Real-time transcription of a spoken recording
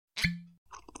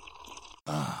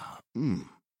Ah,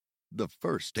 the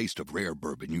first taste of rare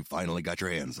bourbon you finally got your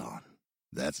hands on.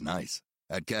 That's nice.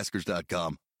 At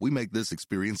Caskers.com, we make this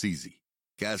experience easy.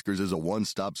 Caskers is a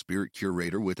one-stop spirit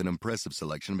curator with an impressive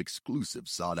selection of exclusive,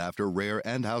 sought-after, rare,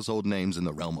 and household names in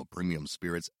the realm of premium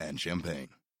spirits and champagne.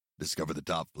 Discover the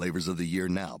top flavors of the year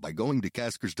now by going to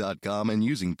Caskers.com and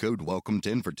using code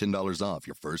WELCOME10 for $10 off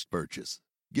your first purchase.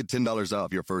 Get $10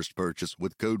 off your first purchase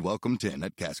with code WELCOME10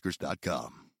 at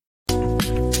Caskers.com.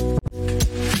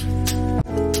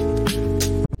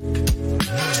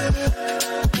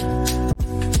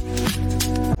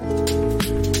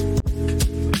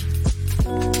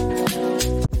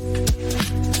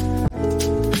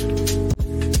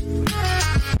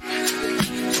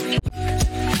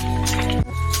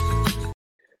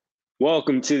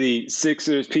 Welcome to the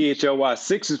Sixers PHLY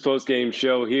Sixers postgame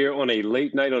show here on a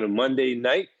late night on a Monday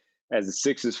night as the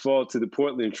Sixers fall to the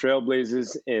Portland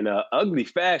Trailblazers in ugly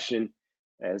fashion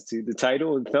as to the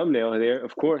title and thumbnail there,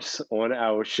 of course, on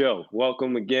our show.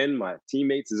 Welcome again, my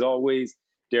teammates, as always,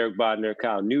 Derek Bodner,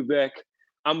 Kyle Neubeck.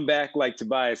 I'm back like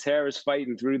Tobias Harris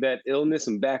fighting through that illness.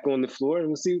 I'm back on the floor, and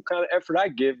we'll see what kind of effort I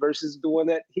give versus the one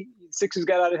that Sixers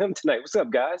got out of him tonight. What's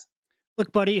up, guys?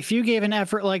 Look, buddy, if you gave an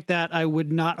effort like that, I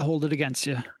would not hold it against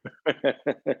you.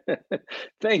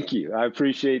 Thank you. I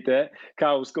appreciate that.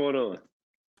 Kyle, what's going on?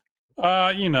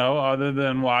 Other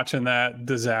than watching that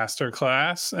disaster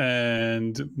class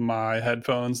and my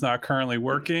headphones not currently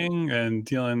working and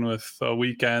dealing with a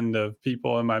weekend of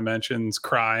people in my mentions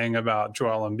crying about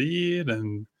Joel Embiid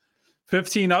and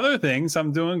 15 other things,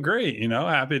 I'm doing great.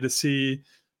 Happy to see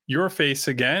your face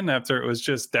again after it was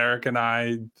just Derek and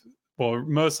I. Well,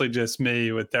 mostly just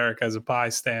me with Derek as a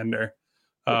bystander,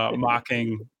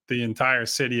 mocking the entire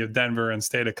city of Denver and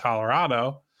state of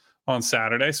Colorado on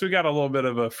Saturday. So we got a little bit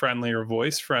of a friendlier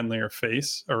voice, friendlier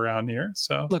face around here.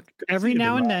 So look, every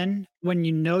now and then when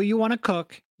you want to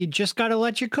cook, you just got to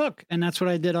let you cook. And that's what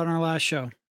I did on our last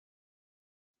show.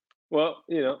 Well,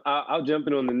 I'll jump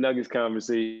in on the Nuggets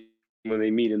conversation when they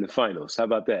meet in the finals. How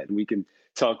about that? And we can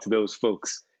talk to those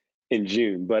folks in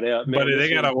June, but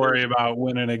they got to worry about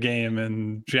winning a game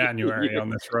in January on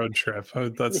this road trip.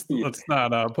 Let's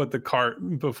not put the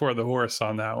cart before the horse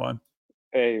on that one.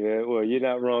 Hey man, well, you're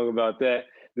not wrong about that.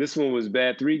 This one was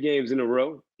bad. 3 games in a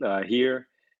row here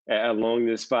along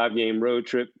this 5-game road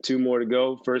trip. 2 more to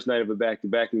go. First night of a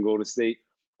back-to-back in Golden State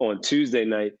on Tuesday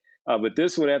night. But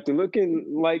this one, after looking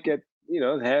like at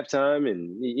halftime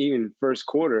and even first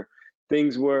quarter,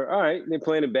 things were all right. They're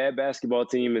playing a bad basketball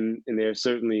team, and they're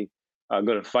certainly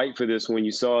going to fight for this when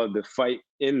you saw the fight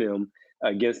in them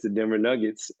against the Denver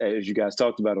Nuggets, as you guys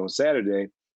talked about on Saturday.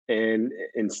 And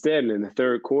instead, in the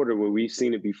third quarter, where we've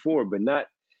seen it before, but not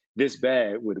this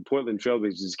bad, where the Portland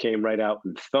Trailblazers came right out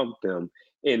and thumped them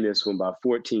in this one by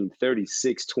 14,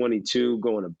 36-22,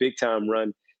 going a big-time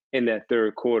run in that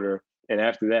third quarter. And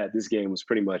after that, this game was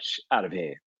pretty much out of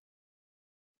hand.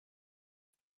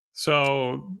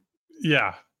 So,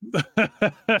 yeah.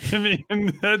 I mean,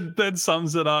 that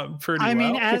sums it up pretty well. I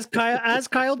mean, as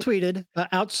Kyle tweeted,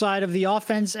 outside of the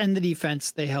offense and the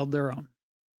defense, they held their own.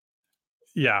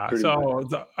 Yeah.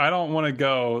 I don't want to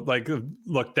go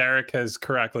look, Derek has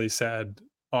correctly said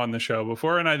on the show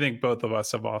before, and I think both of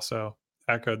us have also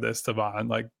echoed this, Devon.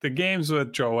 Like, the games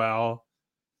with Joel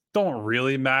don't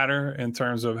really matter in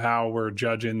terms of how we're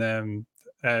judging them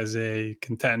as a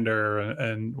contender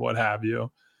and what have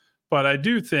you. But I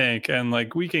do think, and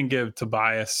we can give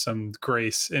Tobias some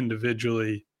grace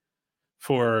individually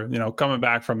for, coming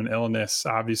back from an illness.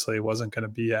 Obviously wasn't going to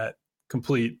be at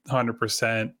complete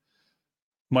 100%,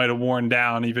 might have worn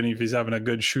down, even if he's having a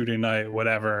good shooting night,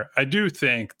 whatever. I do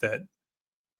think that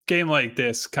game like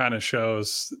this kind of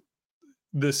shows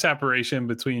the separation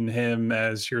between him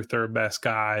as your third best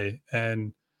guy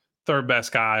and third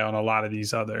best guy on a lot of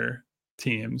these other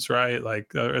teams, right?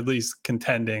 Or at least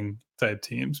contending type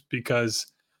teams, because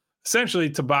essentially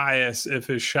Tobias, if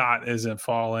his shot isn't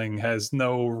falling, has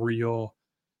no real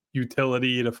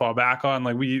utility to fall back on.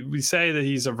 We say that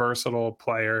he's a versatile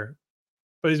player,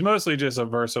 but he's mostly just a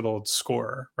versatile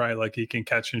scorer, right? He can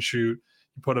catch and shoot.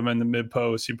 You put him in the mid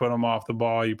post, you put him off the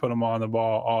ball, you put him on the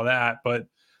ball, all that, but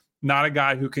not a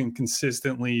guy who can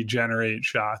consistently generate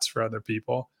shots for other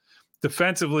people.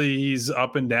 Defensively, he's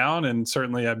up and down, and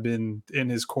certainly I've been in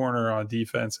his corner on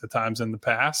defense at times in the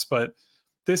past. But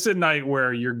this is a night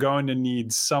where you're going to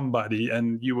need somebody,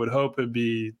 and you would hope it'd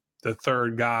be the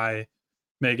third guy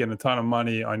making a ton of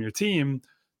money on your team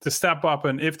to step up,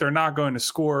 and if they're not going to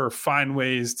score, find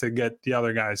ways to get the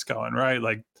other guys going, right?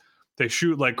 They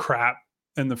shoot like crap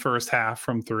in the first half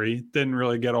from 3, didn't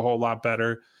really get a whole lot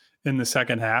better in the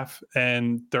second half.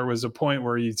 And there was a point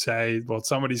where you'd say, well,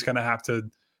 somebody's going to have to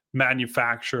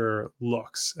manufacture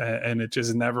looks, and it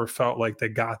just never felt like they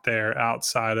got there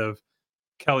outside of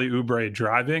Kelly Oubre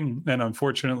driving. And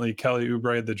unfortunately, Kelly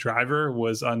Oubre, the driver,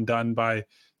 was undone by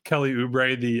Kelly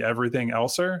Oubre, the everything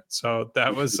elser. So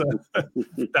that was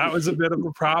that was a bit of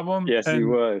a problem. Yes, and, he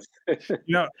was. you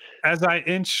know,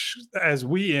 as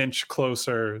we inch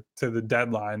closer to the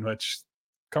deadline, which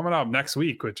coming up next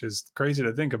week, which is crazy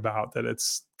to think about, that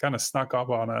it's kind of snuck up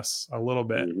on us a little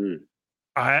bit. Mm-hmm.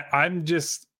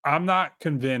 I'm not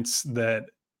convinced that,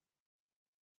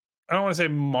 I don't want to say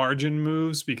margin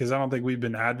moves, because I don't think we've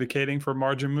been advocating for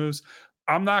margin moves.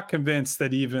 I'm not convinced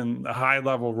that even a high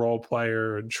level role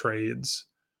player trades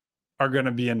are going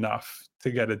to be enough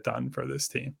to get it done for this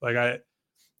team.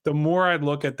 The more I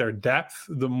look at their depth,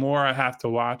 the more I have to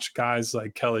watch guys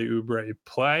like Kelly Oubre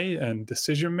play and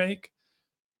decision make.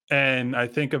 And I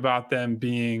think about them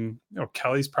being,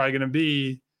 Kelly's probably going to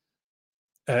be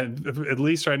at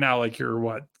least right now, like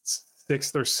your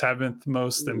sixth or seventh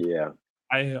most important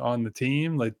guy on the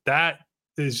team. Like, that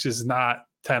is just not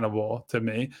tenable to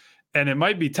me. And it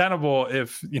might be tenable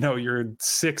if, your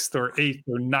sixth or eighth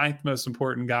or ninth most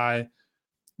important guy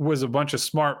was a bunch of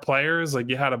smart players. Like,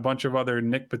 you had a bunch of other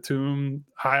Nick Batum,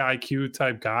 high IQ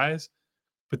type guys,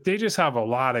 but they just have a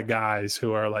lot of guys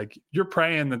who are like, you're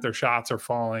praying that their shots are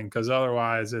falling, because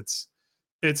otherwise it's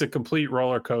a complete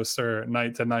roller coaster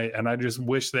night to night. And I just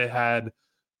wish they had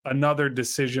another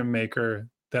decision maker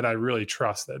that I really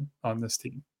trusted on this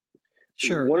team.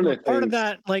 Sure. Part of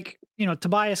that,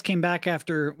 Tobias came back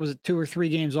after, was it 2 or 3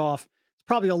 games off? It's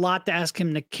probably a lot to ask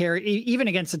him to carry, even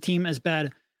against a team as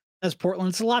bad as Portland.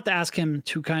 It's a lot to ask him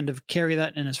to kind of carry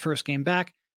that in his first game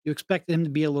back. You expected him to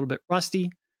be a little bit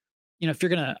rusty. If you're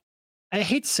going to, I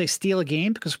hate to say steal a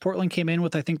game, because Portland came in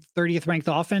with, I think, 30th ranked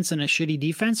offense and a shitty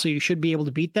defense, so you should be able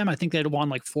to beat them. I think they'd won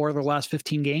like 4 of their last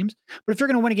 15 games. But if you're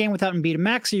going to win a game without Embiid and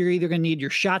Maxey, you're either going to need your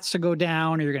shots to go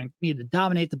down, or you're going to need to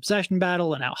dominate the possession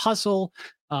battle and out hustle.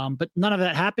 But none of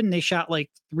that happened. They shot like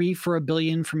 3 for $1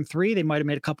 billion from 3. They might have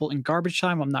made a couple in garbage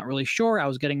time. I'm not really sure. I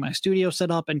was getting my studio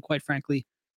set up, and quite frankly,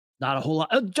 not a whole lot.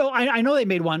 I know they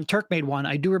made one. Turk made one.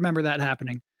 I do remember that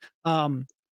happening.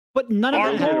 But none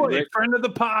of that. Friend of the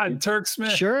pod, Turk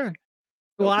Smith. Sure.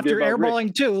 Well, after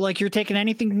airballing too, like, you're taking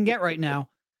anything you can get right now.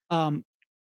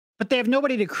 But they have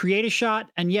nobody to create a shot.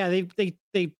 And yeah,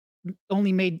 they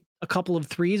only made a couple of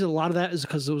threes. A lot of that is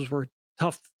because those were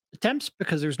tough attempts,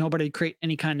 because there's nobody to create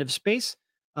any kind of space.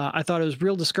 I thought it was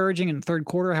real discouraging in the third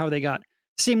quarter how they got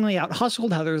seemingly out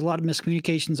hustled, how there was a lot of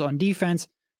miscommunications on defense,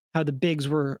 how the bigs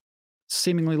were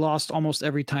seemingly lost almost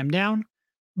every time down.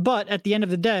 But at the end of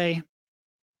the day,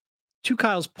 to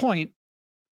Kyle's point,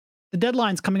 the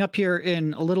deadline's coming up here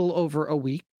in a little over a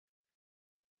week.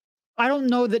 I don't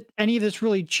know that any of this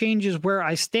really changes where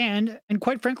I stand. And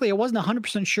quite frankly, I wasn't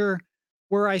 100% sure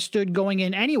where I stood going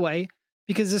in anyway,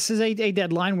 because this is a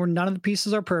deadline where none of the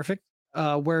pieces are perfect,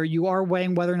 where you are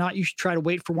weighing whether or not you should try to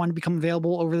wait for one to become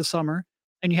available over the summer.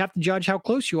 And you have to judge how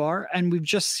close you are. And we've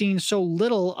just seen so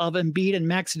little of Embiid and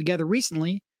Maxey together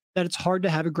recently that it's hard to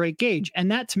have a great gauge. And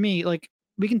that, to me, like,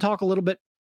 we can talk a little bit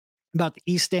about the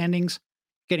East standings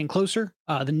getting closer.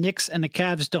 The Knicks and the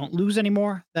Cavs don't lose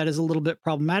anymore. That is a little bit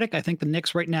problematic. I think the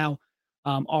Knicks right now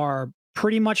are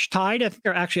pretty much tied. I think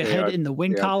they're actually ahead in the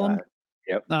win column.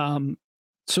 Yep.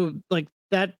 So like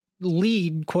that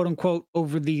lead, quote unquote,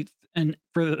 for the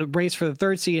race for the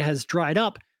third seed has dried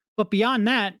up. But beyond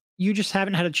that, you just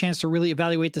haven't had a chance to really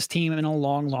evaluate this team in a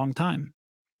long, long time.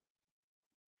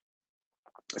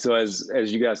 So as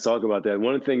you guys talk about that,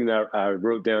 one thing that I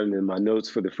wrote down in my notes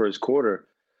for the first quarter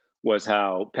was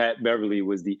how Pat Beverly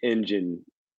was the engine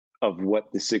of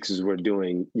what the Sixers were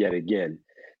doing yet again.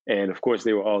 And of course,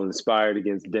 they were all inspired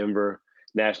against Denver,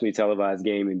 nationally televised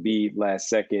game, and Embiid last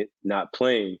second not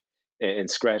playing and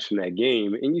scratching that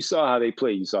game. And you saw how they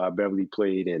played. You saw how Beverly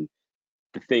played and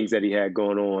the things that he had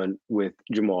going on with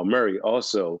Jamal Murray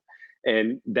also.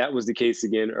 And that was the case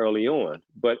again early on.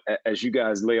 But as you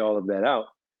guys lay all of that out,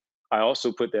 I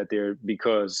also put that there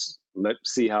because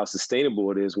let's see how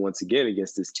sustainable it is once again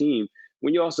against this team.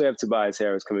 When you also have Tobias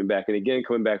Harris coming back, and again,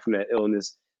 coming back from that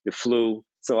illness, the flu,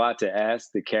 it's a lot to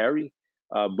ask to carry.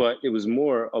 But it was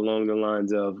more along the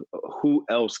lines of who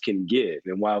else can give.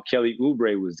 And while Kelly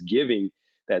Oubre was giving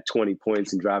that 20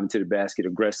 points and driving to the basket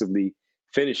aggressively,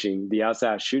 finishing, the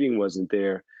outside shooting wasn't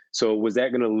there. So was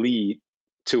that going to lead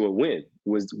to a win?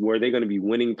 Were they going to be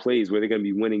winning plays? Were they going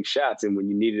to be winning shots? And when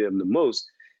you needed them the most,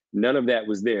 none of that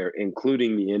was there,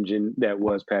 including the engine that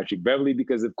was Patrick Beverly,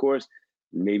 because of course,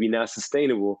 maybe not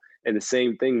sustainable. And the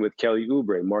same thing with Kelly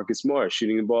Oubre, Marcus Morris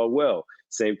shooting the ball well.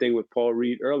 Same thing with Paul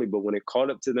Reed early. But when it caught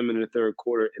up to them in the third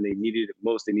quarter and they needed it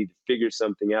most, they needed to figure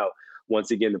something out. once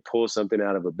again to pull something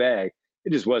out of a bag.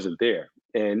 It just wasn't there.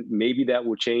 And maybe that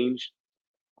will change.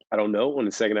 I don't know, on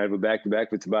the second night of a back-to-back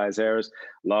for Tobias Harris,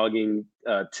 logging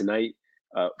tonight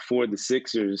for the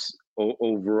Sixers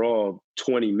overall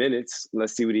 20 minutes.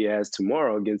 Let's see what he has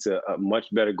tomorrow against a much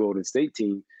better Golden State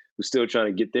team who's still trying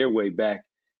to get their way back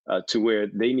to where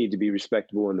they need to be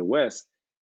respectable in the West.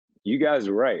 You guys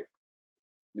are right.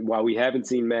 While we haven't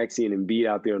seen Maxey and Embiid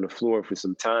out there on the floor for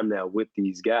some time now with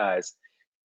these guys,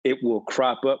 it will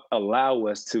crop up, allow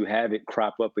us to have it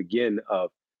crop up again of,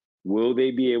 will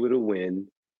they be able to win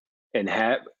and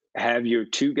have your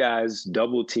two guys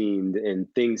double teamed and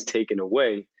things taken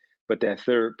away, but that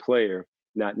third player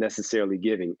not necessarily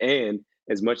giving. And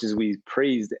as much as we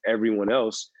praised everyone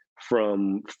else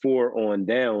from 4 on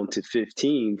down to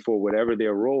 15 for whatever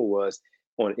their role was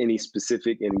on any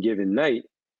specific and given night,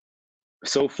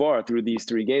 so far through these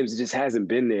 3 games, it just hasn't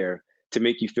been there to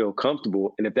make you feel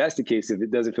comfortable. And if that's the case, if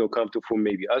it doesn't feel comfortable for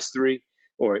maybe us 3,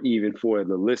 or even for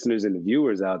the listeners and the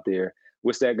viewers out there,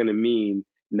 what's that going to mean?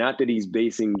 Not that he's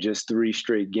basing just 3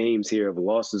 straight games here of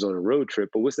losses on a road trip,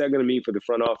 but what's that going to mean for the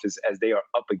front office as they are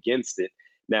up against it,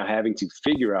 now having to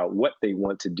figure out what they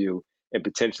want to do and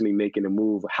potentially making a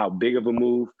move, how big of a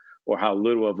move or how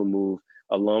little of a move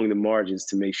along the margins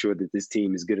to make sure that this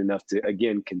team is good enough to,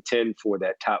 again, contend for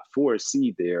that top 4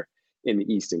 seed there in the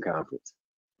Eastern Conference.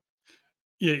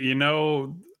 Yeah, you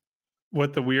know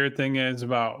what the weird thing is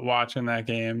about watching that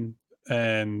game,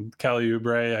 and Kelly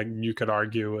Oubre, you could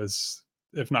argue, was,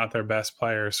 if not their best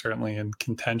player, certainly in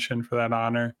contention for that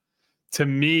honor. To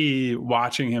me,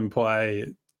 watching him play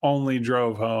only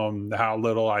drove home how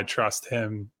little I trust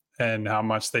him and how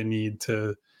much they need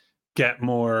to get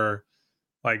more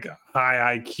like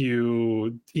high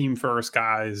IQ team first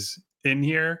guys in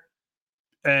here.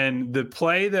 And the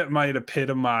play that might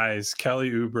epitomize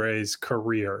Kelly Oubre's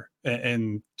career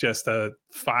in just a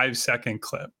 5-second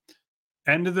clip.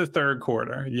 End of the third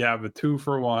quarter, you have a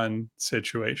 2-for-1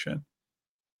 situation.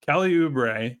 Kelly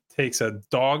Oubre takes a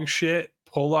dog shit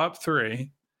pull-up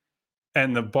 3,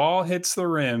 and the ball hits the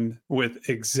rim with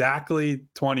exactly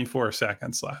 24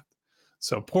 seconds left.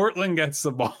 So Portland gets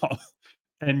the ball,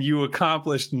 and you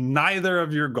accomplished neither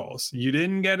of your goals. You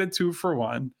didn't get a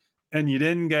 2-for-1, and you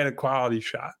didn't get a quality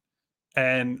shot.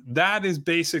 And that is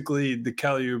basically the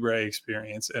Kelly Oubre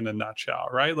experience in a nutshell,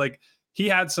 right? Like, he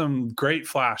had some great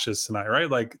flashes tonight, right?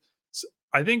 Like,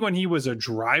 I think when he was a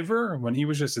driver, when he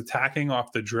was just attacking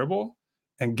off the dribble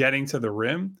and getting to the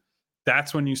rim,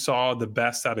 that's when you saw the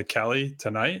best out of Kelly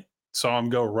tonight. Saw him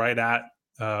go right at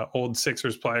old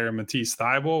Sixers player Matisse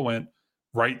Thybulle, went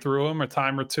right through him a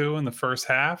time or two in the first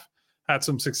half, had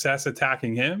some success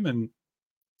attacking him. And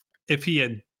if he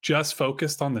had just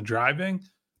focused on the driving,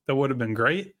 that would have been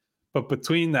great. But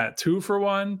between that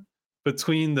 2-for-1,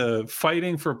 between the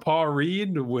fighting for Paul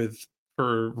Reed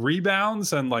for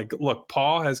rebounds, and like, look,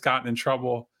 Paul has gotten in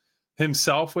trouble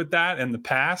himself with that in the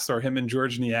past, or him and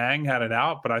George Niang had it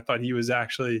out, but I thought he was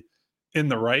actually in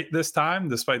the right this time,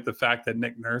 despite the fact that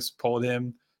Nick Nurse pulled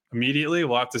him immediately.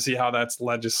 We'll have to see how that's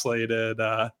legislated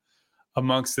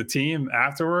amongst the team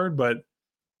afterward, but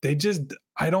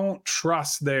I don't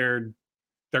trust their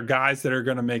guys that are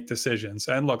going to make decisions.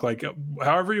 And look, like,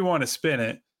 however you want to spin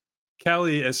it,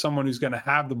 Kelly, as someone who's going to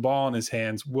have the ball in his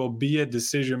hands, will be a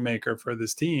decision maker for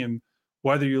this team,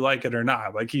 whether you like it or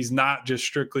not. Like, he's not just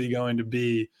strictly going to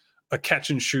be a catch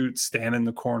and shoot, stand in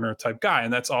the corner type guy.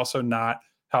 And that's also not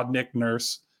how Nick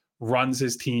Nurse runs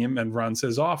his team and runs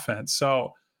his offense.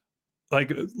 So,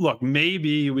 like, look,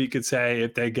 maybe we could say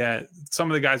if they get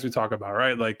some of the guys we talk about,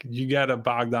 right? Like, you get a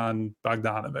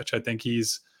Bogdanovic. I think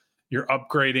you're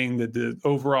upgrading the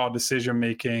overall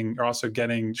decision-making. You're also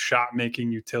getting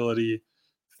shot-making utility,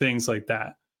 things like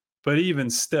that. But even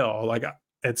still, like,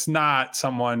 it's not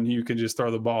someone you can just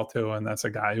throw the ball to, and that's a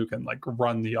guy who can, like,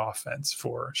 run the offense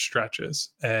for stretches.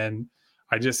 And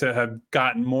I just have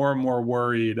gotten more and more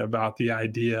worried about the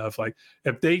idea of, like,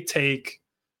 if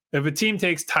a team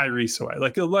takes Tyrese away,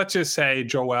 like, let's just say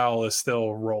Joel is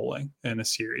still rolling in a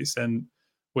series, and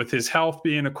with his health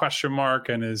being a question mark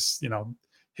and his,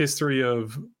 history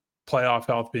of playoff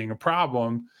health being a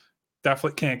problem,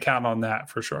 definitely can't count on that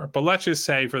for sure. But let's just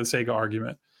say, for the sake of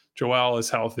argument, Joel is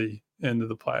healthy into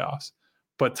the playoffs,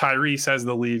 but Tyrese as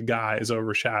the lead guy is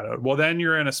overshadowed. Well, then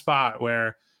you're in a spot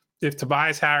where if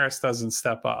Tobias Harris doesn't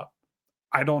step up,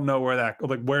 I don't know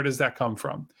where does that come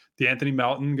from? D'Anthony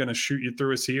Melton going to shoot you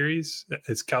through a series?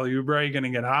 Is Kelly Oubre going to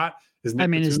get hot? Is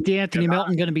D'Anthony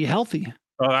Melton going to be healthy?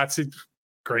 Oh, that's a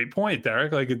great point,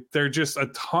 Derek. Like, there are just a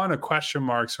ton of question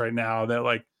marks right now that,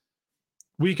 like,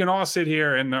 we can all sit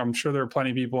here, and I'm sure there are plenty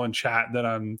of people in chat that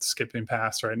I'm skipping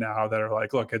past right now that are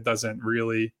like, look, it doesn't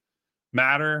really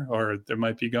matter, or it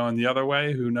might be going the other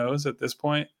way. Who knows at this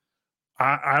point?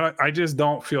 I just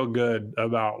don't feel good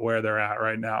about where they're at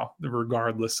right now,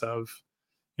 regardless of,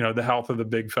 the health of the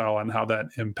big fella and how that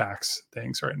impacts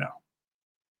things right now.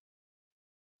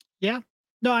 Yeah.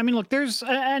 No, I mean, look,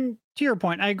 and to your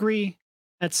point, I agree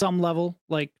at some level.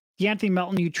 Like D'Anthony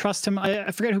Melton, you trust him.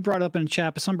 I forget who brought it up in the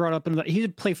chat, but someone brought up that he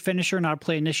would play finisher, not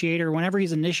play initiator. Whenever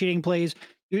he's initiating plays,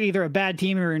 you're either a bad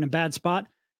team or in a bad spot.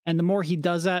 And the more he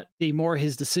does that, the more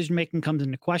his decision making comes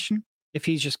into question. If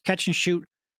he's just catch and shoot,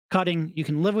 cutting, you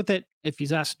can live with it. If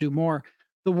he's asked to do more,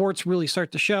 the warts really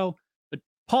start to show. But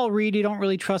Paul Reed, you don't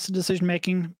really trust the decision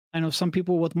making. I know some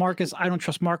people with Marcus. I don't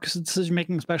trust Marcus's decision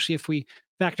making, especially if we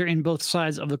factor in both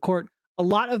sides of the court. A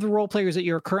lot of the role players that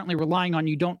you're currently relying on,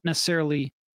 you don't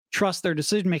necessarily trust their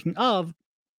decision making of,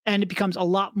 and it becomes a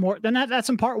lot more. Then that's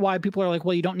in part why people are like,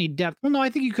 well, you don't need depth. Well, no, I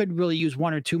think you could really use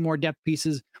one or two more depth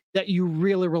pieces that you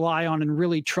really rely on and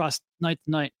really trust night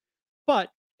to night. But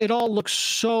it all looks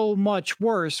so much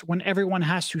worse when everyone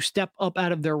has to step up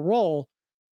out of their role,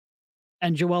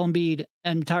 and Joel Embiid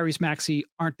and Tyrese Maxey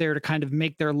aren't there to kind of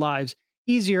make their lives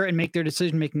easier and make their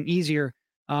decision making easier.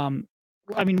 I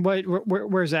mean,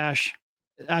 where's Ash?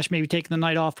 Ash maybe taking the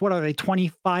night off. What are they?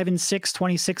 25-6,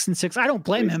 26-6. I don't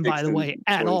blame him, by the way,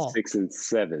 at all.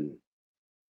 26-7.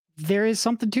 There is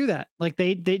something to that. Like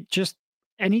they just,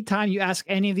 anytime you ask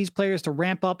any of these players to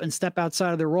ramp up and step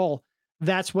outside of their role,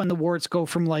 that's when the warts go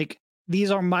from like,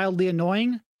 these are mildly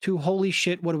annoying to holy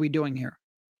shit, what are we doing here?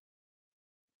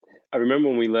 I remember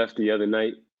when we left the other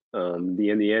night, the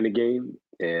Indiana game,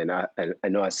 and I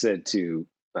know I said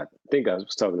I think I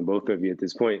was talking to both of you at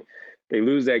this point, they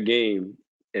lose that game,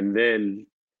 and then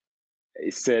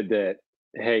it said that,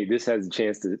 hey, this has a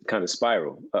chance to kind of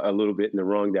spiral a little bit in the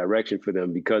wrong direction for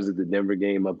them because of the Denver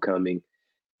game upcoming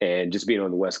and just being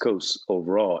on the West Coast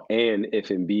overall. And if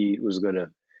Embiid was going to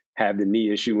have the knee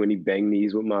issue when he banged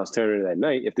knees with Miles Turner that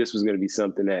night, if this was going to be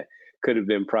something that could have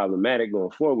been problematic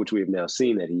going forward, which we have now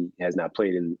seen that he has not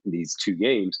played in these two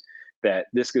games, that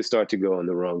this could start to go in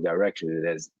the wrong direction. And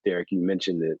as Derek, you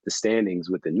mentioned the standings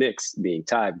with the Knicks being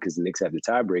tied because the Knicks have the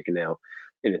tiebreaker now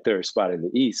in the third spot in the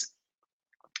East.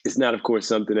 It's not, of course,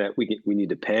 something that we need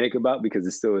to panic about because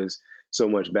it still is so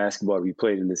much basketball to be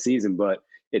played in the season, but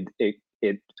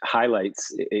it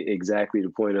highlights exactly the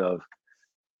point of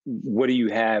what do you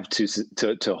have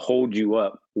to hold you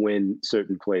up when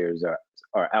certain players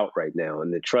are out right now,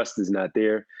 and the trust is not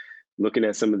there. Looking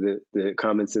at some of the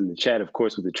comments in the chat, of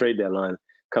course, with the trade deadline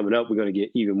coming up, we're going to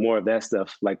get even more of that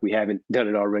stuff like we haven't done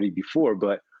it already before,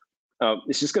 but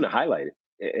it's just going to highlight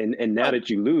it. And now that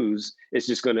you lose, it's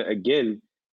just going to, again,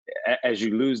 as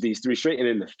you lose these three straight, and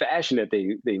in the fashion that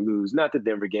they lose, not the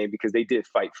Denver game, because they did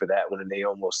fight for that one and they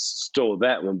almost stole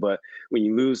that one, but when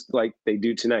you lose like they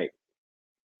do tonight,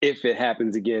 if it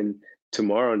happens again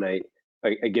tomorrow night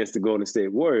against the Golden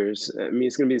State Warriors, I mean,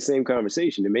 it's going to be the same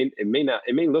conversation. It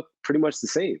may look pretty much the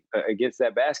same against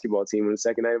that basketball team on the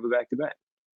second night of a back-to-back.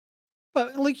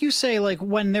 But like you say, like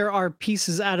when there are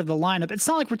pieces out of the lineup, it's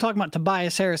not like we're talking about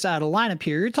Tobias Harris out of the lineup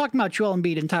here. You're talking about Joel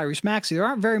Embiid and Tyrese Maxey. There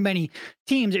aren't very many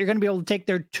teams that you're going to be able to take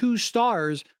their two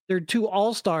stars, their two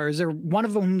all-stars, or one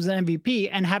of them who's an MVP,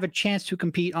 and have a chance to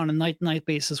compete on a night-to-night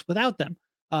basis without them.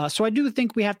 So I do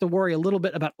think we have to worry a little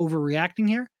bit about overreacting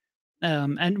here.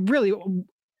 And really, I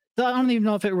don't even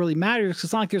know if it really matters because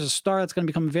it's not like there's a star that's going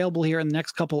to become available here in the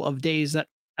next couple of days, that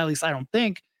at least I don't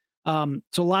think. So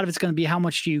a lot of it's going to be how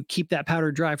much do you keep that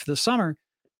powder dry for the summer.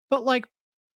 But like,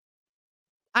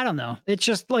 I don't know. It's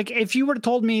just like, if you were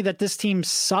told me that this team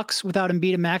sucks without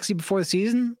Embiid and Maxey before the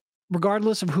season,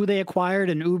 regardless of who they acquired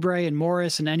and Oubre and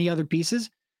Morris and any other pieces,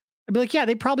 I'd be like, yeah,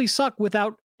 they probably suck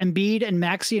without Embiid and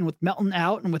Maxey and with Melton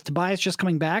out and with Tobias just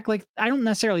coming back. Like, I don't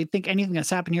necessarily think anything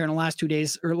that's happened here in the last 2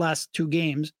 days or last two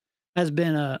games has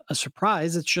been a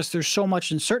surprise. It's just there's so much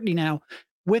uncertainty now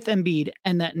with Embiid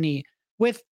and that knee,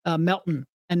 with Melton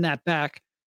and that back,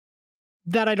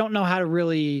 that I don't know how to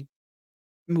really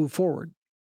move forward.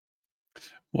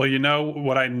 Well, you know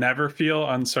what I never feel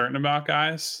uncertain about,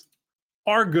 guys?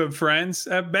 Our good friends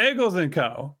at Bagels &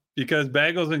 Co. Because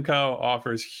Bagels & Co.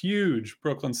 offers huge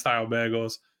Brooklyn-style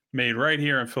bagels made right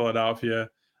here in Philadelphia.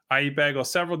 I eat bagels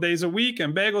several days a week,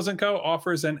 and Bagels & Co.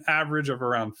 offers an average of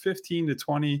around 15 to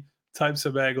 20 types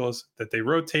of bagels that they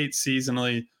rotate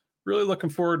seasonally. Really looking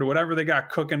forward to whatever they got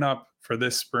cooking up for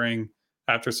this spring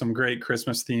after some great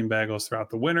Christmas-themed bagels throughout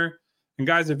the winter. And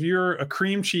guys, if you're a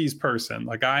cream cheese person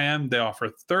like I am, they offer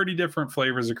 30 different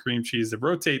flavors of cream cheese that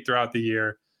rotate throughout the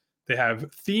year. They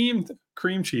have themed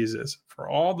cream cheeses for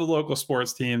all the local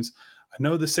sports teams. I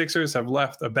know the Sixers have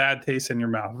left a bad taste in your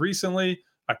mouth recently.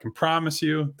 I can promise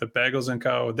you that Bagels &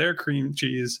 Co., their cream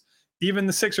cheese Even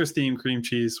the Sixers themed cream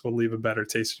cheese will leave a better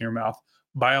taste in your mouth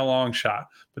by a long shot.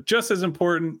 But just as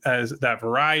important as that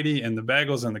variety and the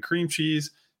bagels and the cream cheese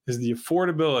is the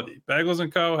affordability. Bagels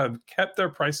 & Co. have kept their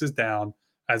prices down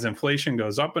as inflation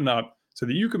goes up and up so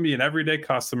that you can be an everyday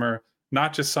customer,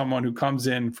 not just someone who comes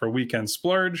in for a weekend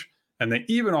splurge. And they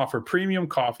even offer premium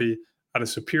coffee at a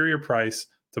superior price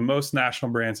to most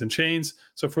national brands and chains.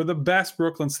 So for the best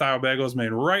Brooklyn-style bagels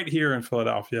made right here in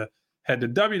Philadelphia, head to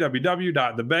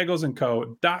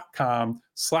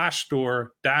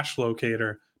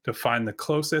www.thebagelsandco.com/store-locator to find the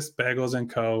closest Bagels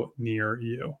 & Co. near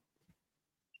you.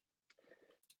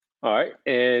 All right.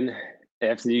 And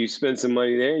after you spend some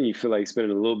money there and you feel like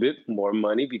spending a little bit more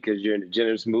money because you're in a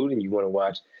generous mood and you want to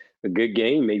watch a good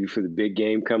game, maybe for the big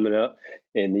game coming up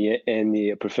and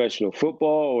the professional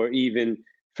football, or even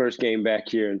first game back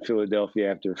here in Philadelphia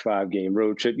after a 5-game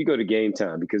road trip, you go to Game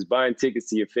Time, because buying tickets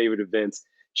to your favorite events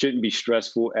shouldn't be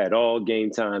stressful at all. Game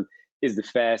Time is the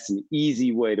fast and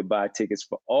easy way to buy tickets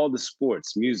for all the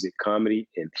sports, music, comedy,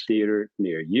 and theater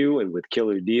near you. And with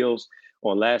killer deals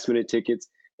on last-minute tickets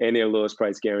and their lowest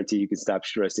price guarantee, you can stop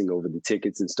stressing over the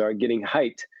tickets and start getting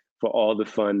hyped for all the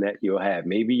fun that you'll have.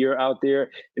 Maybe you're out there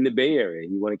in the Bay Area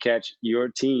and you want to catch your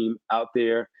team out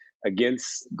there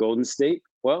against Golden State.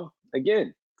 Well,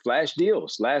 again, flash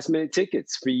deals, last-minute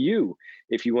tickets for you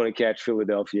if you want to catch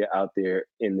Philadelphia out there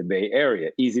in the Bay Area.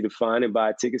 Easy to find and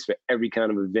buy tickets for every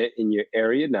kind of event in your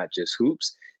area, not just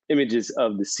hoops. Images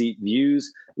of the seat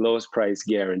views, lowest price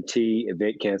guarantee,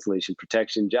 event cancellation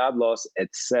protection, job loss,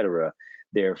 etc.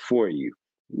 there for you.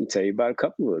 Let me tell you about a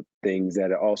couple of things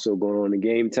that are also going on in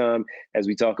Game Time as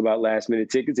we talk about last-minute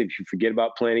tickets. If you forget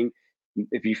about planning,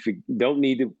 if you don't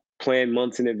need to plan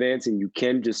months in advance and you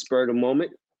can just spur the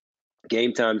moment,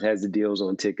 Game Times has the deals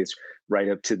on tickets right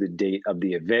up to the date of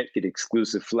the event. Get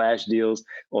exclusive flash deals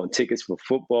on tickets for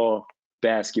football,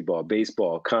 basketball,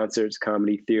 baseball, concerts,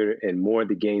 comedy, theater, and more.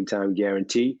 The Game Time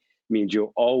guarantee means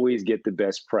you'll always get the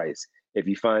best price. If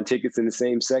you find tickets in the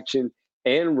same section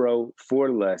and row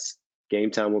for less, Game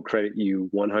Time will credit you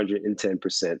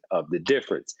 110% of the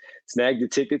difference. Snag the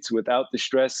tickets without the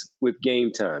stress with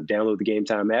Game Time. Download the Game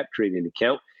Time app, create an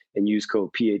account, and use code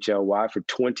PHLY for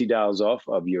 $20 off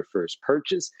of your first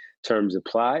purchase. Terms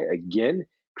apply. Again,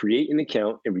 create an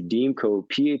account and redeem code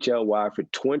PHLY for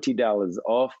 $20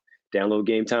 off. Download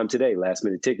Game Time today.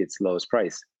 Last-minute tickets, lowest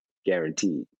price,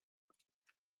 guaranteed.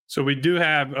 So we do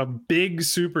have a big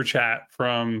super chat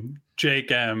from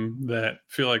Jake M that I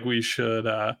feel like we should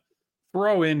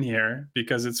throw in here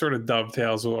because it sort of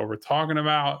dovetails with what we're talking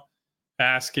about,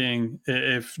 asking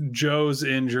if Joe's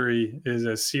injury is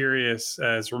as serious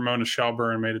as Ramona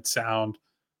Shelburne made it sound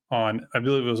on, I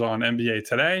believe it was on NBA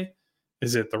Today.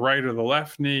 Is it the right or the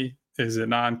left knee? Is it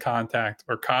non-contact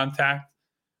or contact?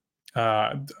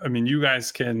 I mean, you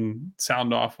guys can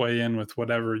sound off, weigh in with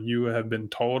whatever you have been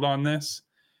told on this.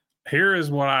 Here is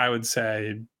what I would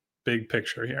say, big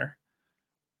picture here.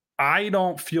 I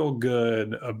don't feel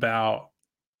good about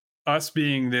us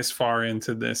being this far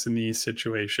into this knee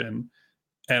situation,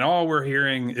 and all we're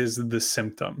hearing is the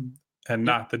symptom and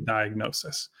not the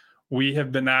diagnosis. We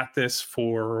have been at this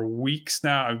for weeks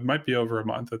now. It might be over a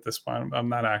month at this point. I'm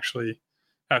not actually,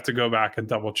 I have to go back and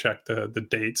double check the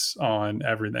dates on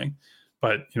everything.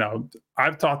 But, you know,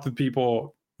 I've talked to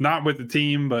people, not with the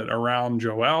team, but around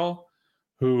Joel,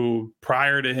 who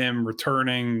prior to him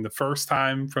returning the first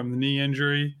time from the knee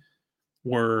injury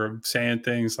were saying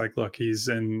things like, look, he's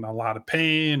in a lot of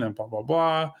pain and blah, blah,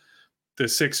 blah. The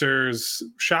Sixers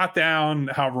shot down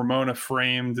how Ramona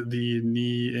framed the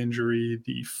knee injury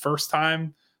the first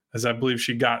time, as I believe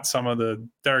she got some of the,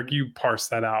 Derek, you parsed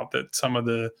that out, that some of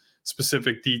the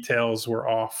specific details were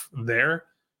off there.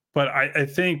 But I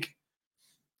think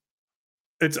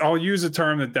I'll use a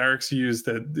term that Derek's used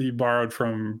that he borrowed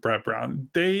from Brett Brown.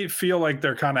 They feel like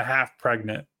they're kind of half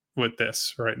pregnant with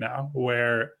this right now,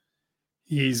 where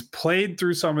he's played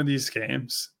through some of these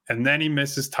games and then he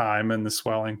misses time and the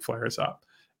swelling flares up.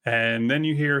 And then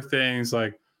you hear things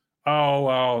like, oh,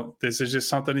 well, this is just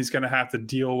something he's going to have to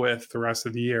deal with the rest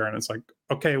of the year. And it's like,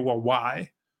 okay, well, why?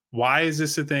 Why is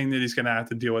this a thing that he's going to have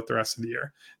to deal with the rest of the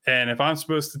year? And if I'm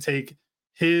supposed to take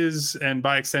his, and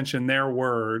by extension, their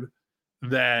word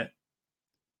that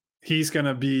he's going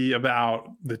to be about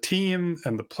the team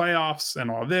and the playoffs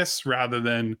and all this rather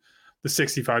than the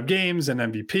 65 games and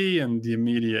MVP and the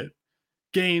immediate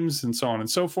games and so on and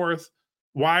so forth.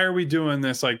 Why are we doing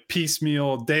this like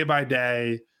piecemeal, day by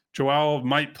day? Joel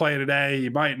might play today, he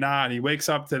might not. He wakes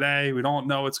up today, we don't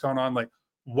know what's going on. Like,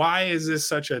 why is this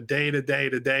such a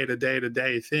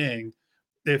day-to-day thing?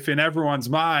 If in everyone's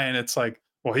mind, it's like,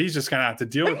 well, he's just going to have to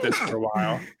deal with this for a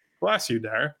while. Bless you,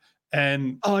 Derek.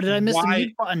 And did I miss the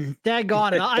mute button?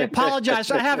 Daggone it. I apologize.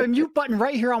 I have a mute button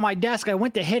right here on my desk. I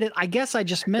went to hit it. I guess I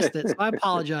just missed it. So I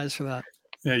apologize for that.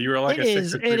 Yeah, you were like a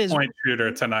 63-point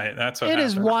shooter tonight. That's what it happened.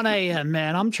 Is 1 a.m.,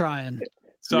 man. I'm trying.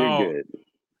 So you're good.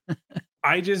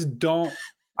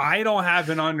 I don't have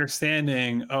an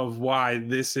understanding of why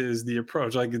this is the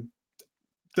approach. Like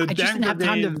I just didn't have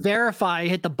time to verify. I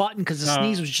hit the button because the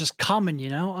sneeze was just coming, you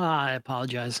know? I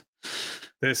apologize.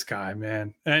 This guy,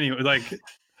 man. Anyway, like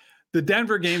the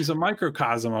Denver game's a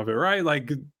microcosm of it, right?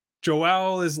 Like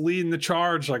Joel is leading the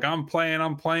charge. Like I'm playing.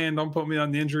 Don't put me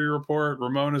on the injury report.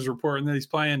 Ramon is reporting that he's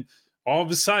playing. All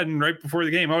of a sudden, right before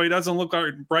the game, he doesn't look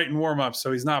right in warm-up,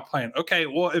 so he's not playing. Okay,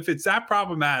 well, if it's that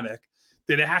problematic,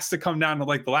 that it has to come down to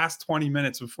like the last 20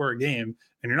 minutes before a game,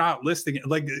 and you're not listing it,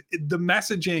 like the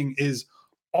messaging is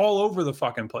all over the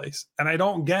fucking place, and I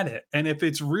don't get it. And if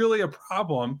it's really a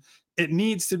problem, it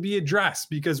needs to be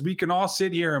addressed, because we can all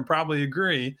sit here and probably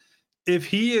agree if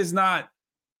he is not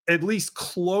at least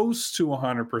close to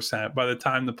 100% by the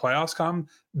time the playoffs come,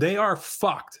 they are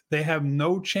fucked. They have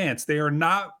no chance. They are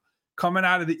not coming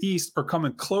out of the East or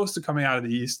coming close to coming out of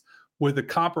the East with a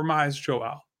compromised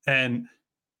Joel. And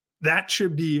that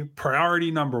should be priority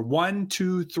number 1,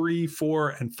 2, 3, 4,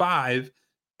 and 5.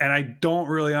 And I don't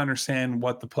really understand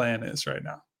what the plan is right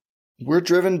now. We're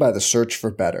driven by the search for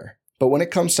better. But when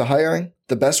it comes to hiring,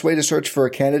 the best way to search for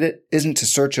a candidate isn't to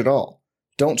search at all.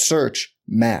 Don't search,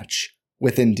 match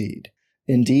with Indeed.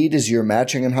 Indeed is your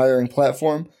matching and hiring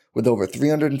platform with over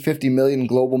 350 million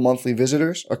global monthly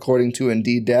visitors, according to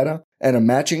Indeed data, and a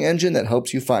matching engine that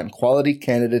helps you find quality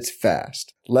candidates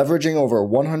fast. Leveraging over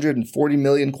 140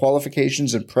 million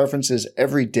qualifications and preferences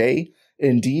every day,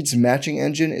 Indeed's matching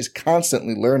engine is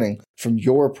constantly learning from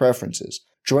your preferences.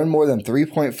 Join more than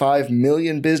 3.5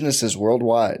 million businesses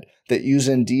worldwide that use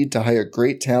Indeed to hire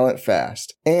great talent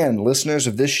fast. And listeners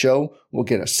of this show will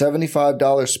get a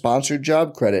 $75 sponsored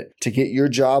job credit to get your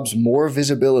jobs more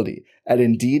visibility at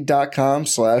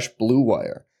Indeed.com/Blue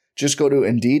Wire. Just go to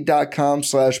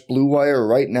Indeed.com/Blue Wire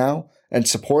right now and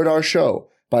support our show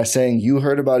by saying you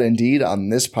heard about Indeed on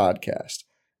this podcast.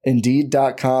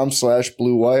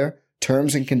 Indeed.com/Blue Wire.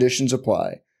 Terms and conditions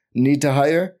apply. Need to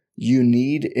hire? You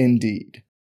need Indeed.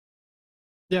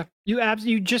 Yeah,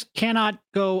 you just cannot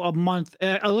go a month.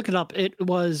 I look it up. It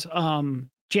was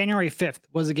January 5th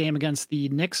was the game against the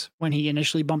Knicks when he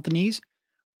initially bumped the knees.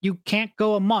 You can't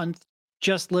go a month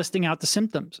just listing out the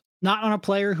symptoms. Not on a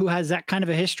player who has that kind of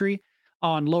a history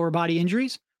on lower body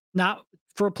injuries. Not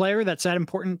for a player that's that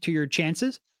important to your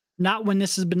chances. Not when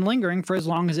this has been lingering for as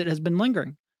long as it has been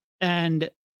lingering. And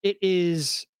it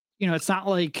is, it's not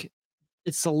like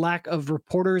it's the lack of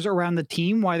reporters around the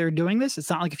team why they're doing this. It's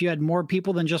not like if you had more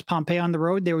people than just Pompey on the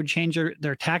road, they would change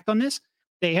their tact on this.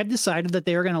 They had decided that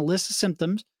they are going to list the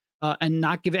symptoms and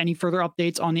not give any further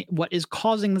updates on what is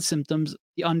causing the symptoms,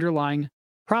 the underlying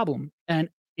problem. And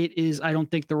it is, I don't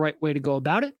think, the right way to go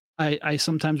about it. I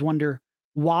sometimes wonder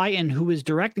why and who is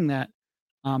directing that.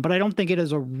 But I don't think it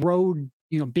is a road,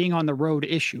 being on the road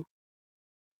issue.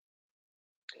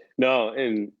 No,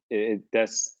 and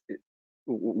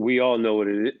we all know what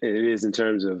it is in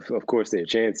terms of course, their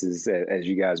chances, as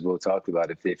you guys both talked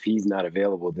about. If he's not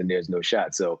available, then there's no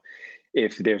shot. So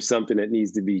if there's something that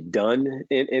needs to be done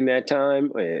in that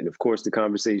time, and of course the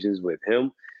conversations with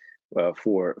him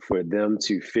for them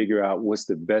to figure out what's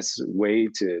the best way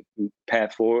to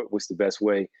path forward, what's the best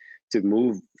way to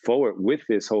move forward with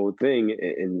this whole thing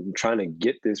and trying to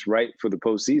get this right for the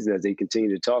postseason, as they continue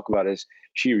to talk about, as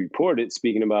she reported,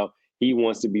 speaking about he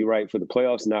wants to be right for the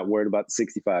playoffs, not worried about the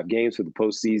 65 games for the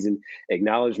postseason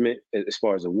acknowledgement as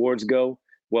far as awards go.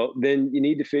 Well, then you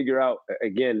need to figure out,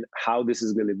 again, how this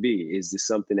is going to be. Is this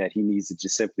something that he needs to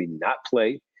just simply not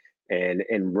play and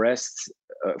rest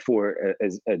for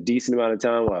a decent amount of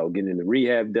time while getting the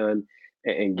rehab done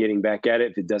and getting back at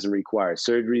it? If it doesn't require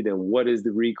surgery, then what is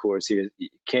the recourse here?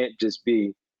 It can't just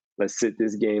be, let's sit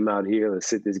this game out here, let's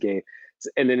sit this game.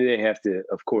 And then they have to,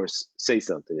 of course, say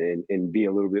something and be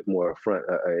a little bit more upfront,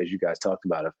 as you guys talked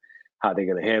about, of how they're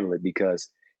going to handle it. Because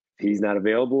if he's not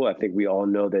available, I think we all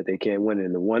know that they can't win.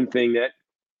 And the one thing that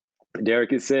Derek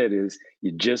has said is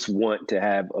you just want to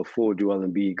have a full Joel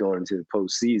Embiid going into the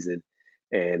postseason.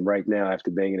 And right now, after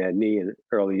banging that knee in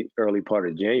early part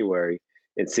of January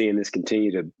and seeing this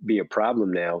continue to be a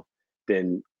problem now,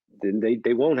 then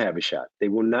they won't have a shot. They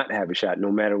will not have a shot,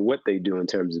 no matter what they do in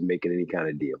terms of making any kind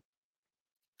of deal.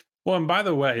 Well, and by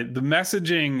the way, the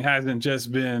messaging hasn't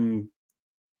just been,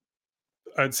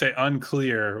 I'd say,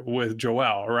 unclear with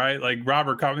Joel, right? Like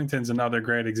Robert Covington's another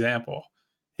great example.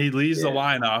 He leaves the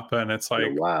lineup and it's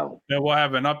like, wow, we'll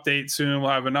have an update soon.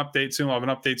 We'll have an update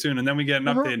soon. And then we get an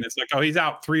update and it's like, oh, he's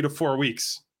out 3 to 4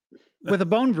 weeks. with a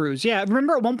bone bruise. Yeah,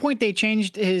 remember at one point they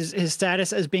changed his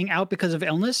status as being out because of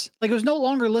illness. Like it was no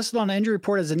longer listed on the injury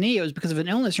report as a knee; it was because of an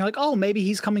illness. You're like, oh, maybe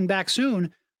he's coming back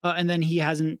soon, and then he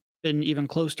hasn't been even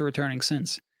close to returning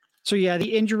since. So yeah,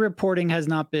 the injury reporting has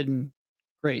not been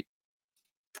great.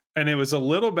 And it was a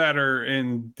little better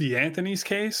in D'Anthony's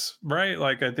case, right?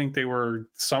 Like I think they were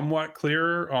somewhat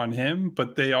clearer on him,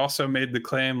 but they also made the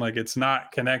claim like it's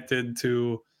not connected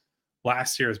to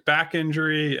last year's back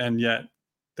injury, and yet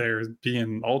they're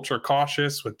being ultra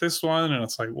cautious with this one. And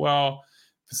it's like, well,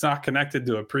 if it's not connected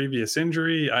to a previous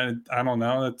injury, I don't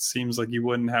know. It seems like you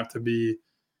wouldn't have to be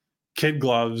kid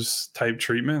gloves type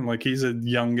treatment. Like he's a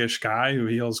youngish guy who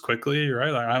heals quickly,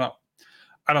 right? Like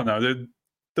I don't know.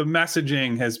 The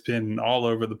messaging has been all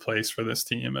over the place for this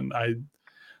team, and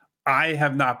I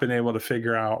have not been able to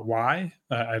figure out why.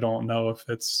 I don't know if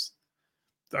it's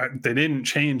they didn't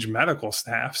change medical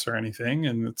staffs or anything,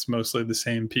 and it's mostly the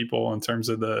same people in terms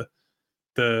of the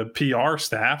PR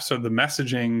staff. So the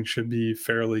messaging should be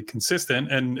fairly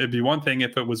consistent. And it'd be one thing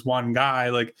if it was one guy.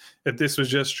 Like if this was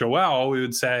just Joel, we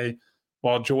would say,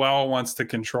 well, Joel wants to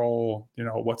control,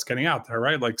 what's getting out there,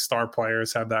 right? Like star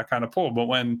players have that kind of pull. But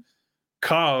when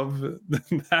Cove,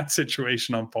 that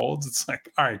situation unfolds, it's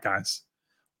like, all right, guys,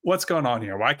 what's going on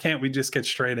here? Why can't we just get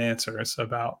straight answers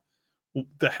about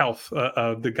the health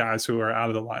of the guys who are out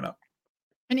of the lineup?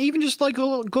 And even just like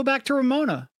go back to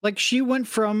Ramona. Like she went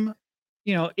from,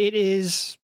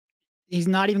 he's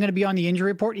not even going to be on the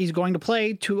injury report. He's going to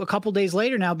play, to a couple days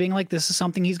later now being like, this is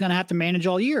something he's going to have to manage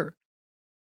all year.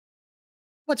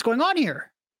 What's going on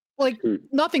here? Like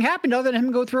nothing happened other than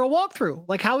him go through a walkthrough.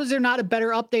 Like, how is there not a better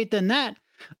update than that?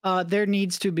 There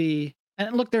needs to be,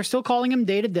 and look, they're still calling him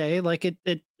day to day. Like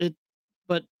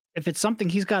but if it's something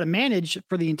he's got to manage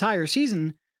for the entire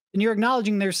season, then you're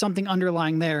acknowledging there's something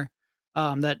underlying there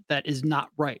that is not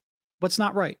right. What's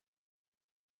not right?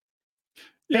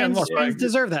 Yeah, fans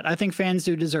deserve that. I think fans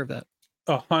do deserve that.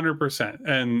 100%.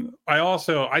 And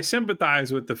I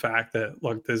sympathize with the fact that,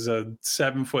 look, there's a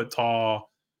 7 foot tall,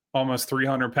 almost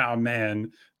 300 pound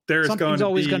man. There's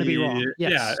always going to be wrong.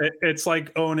 Yes. Yeah. It's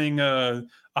like owning a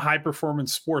high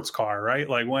performance sports car, right?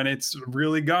 Like when it's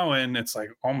really going, it's like,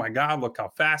 oh my God, look how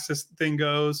fast this thing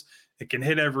goes. It can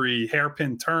hit every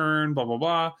hairpin turn, blah, blah,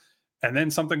 blah. And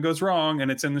then something goes wrong and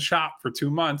it's in the shop for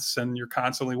 2 months and you're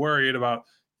constantly worried about,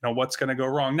 what's going to go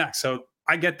wrong next. So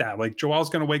I get that. Like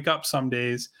Joel's going to wake up some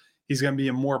days, he's going to be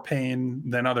in more pain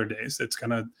than other days.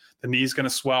 The knee's going to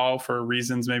swell for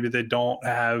reasons maybe they don't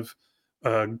have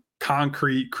a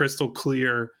concrete, crystal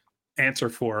clear answer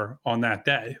for on that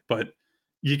day. But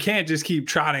you can't just keep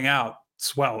trotting out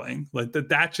swelling. Like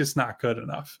that's just not good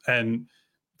enough. And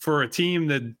for a team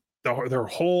that their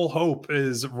whole hope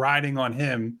is riding on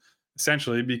him,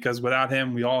 essentially, because without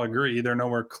him, we all agree they're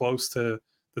nowhere close to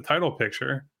the title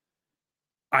picture.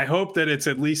 I hope that it's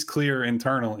at least clear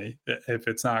internally, if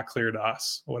it's not clear to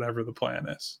us, whatever the plan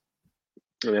is.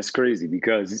 And that's crazy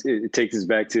because it takes us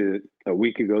back to a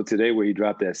week ago today where he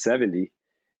dropped that 70.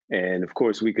 And of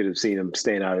course, we could have seen him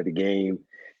staying out of the game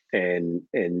and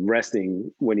resting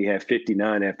when he had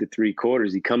 59 after 3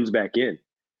 quarters. He comes back in.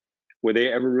 Were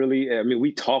they ever really,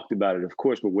 we talked about it, of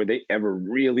course, but were they ever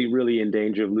really, really in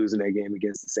danger of losing that game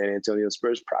against the San Antonio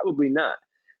Spurs? Probably not.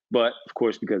 But of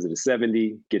course, because of the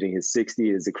 70, getting his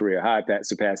 60 is a career high,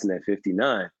 surpassing that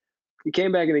 59, he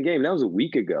came back in the game. That was a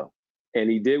week ago.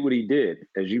 And he did what he did.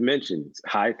 As you mentioned,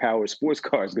 high-powered sports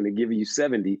car is going to give you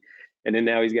 70. And then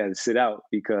now he's got to sit out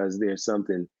because there's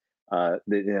something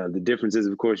the difference is,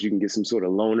 of course, you can get some sort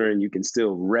of loaner and you can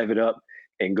still rev it up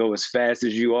and go as fast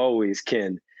as you always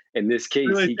can. In this case,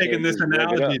 really taking this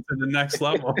analogy to the next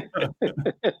level.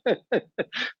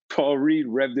 Paul Reed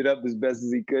revved it up as best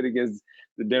as he could against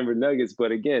the Denver Nuggets.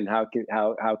 But again, how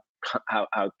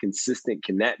consistent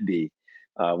can that be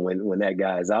when that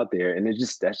guy is out there? And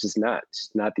that's just not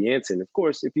the answer. And of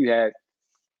course, if you had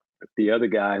the other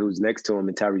guy who's next to him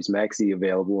and Tyrese Maxey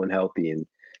available and healthy, and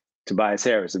Tobias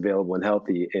Harris available and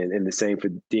healthy, and the same for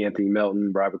D'Anthony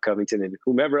Melton, Robert Covington, and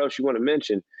whomever else you want to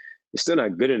mention, it's still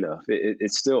not good enough.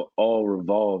 It still all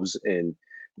revolves and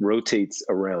rotates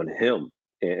around him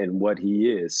and what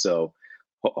he is. So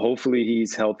hopefully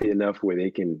he's healthy enough where they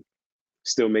can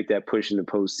still make that push in the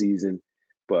postseason,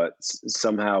 but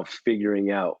somehow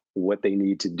figuring out what they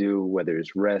need to do, whether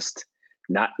it's rest,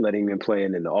 not letting them play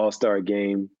in an all-star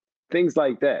game, things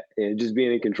like that. And just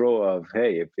being in control of,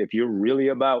 hey, if you're really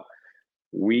about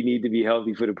we need to be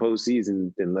healthy for the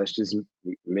postseason, then let's just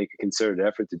make a concerted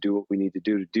effort to do what we need to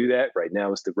do that. Right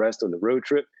now it's the rest on the road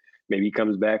trip. Maybe he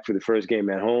comes back for the first game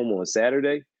at home on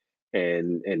Saturday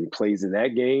and plays in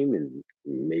that game, and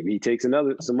maybe he takes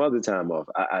some other time off.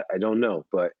 I don't know,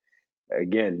 but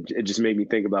again, it just made me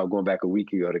think about going back a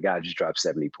week ago. The guy just dropped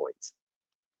 70 points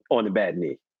on a bad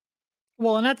knee.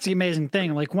 Well, and that's the amazing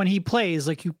thing. Like when he plays,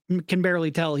 like you can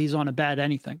barely tell he's on a bad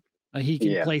anything. He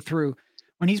can play through.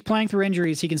 When he's playing through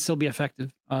injuries, he can still be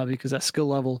effective because that skill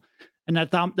level and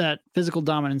that physical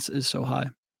dominance is so high.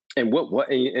 And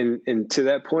and to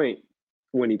that point,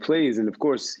 when he plays, and of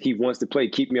course he wants to play,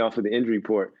 keep me off of the injury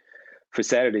report for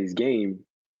Saturday's game.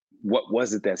 What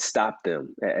was it that stopped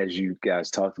them, as you guys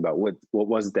talked about? What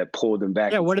was it that pulled them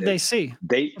back? Yeah, what did they see?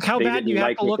 How bad you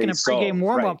have to look in a pregame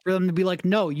warm-up for them to be like,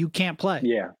 no, you can't play.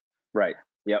 Yeah, right.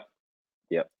 Yep.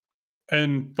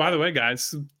 And by the way,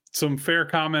 guys, some fair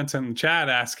comments in the chat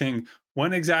asking,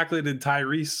 when exactly did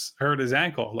Tyrese hurt his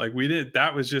ankle? Like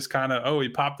that was just kind of, he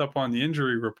popped up on the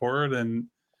injury report, and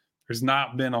there's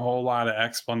not been a whole lot of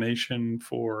explanation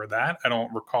for that. I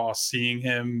don't recall seeing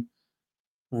him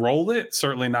roll it,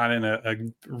 certainly not in a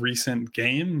recent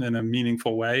game in a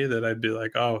meaningful way that I'd be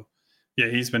like, oh yeah,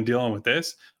 he's been dealing with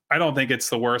this. I don't think it's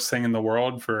the worst thing in the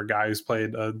world for a guy who's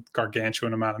played a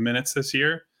gargantuan amount of minutes this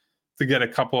year to get a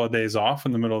couple of days off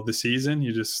in the middle of the season.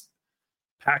 You just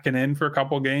pack it in for a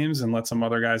couple of games and let some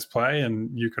other guys play. And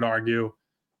you could argue,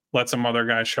 let some other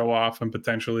guys show off and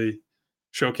potentially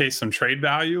showcase some trade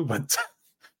value, but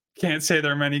can't say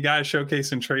there are many guys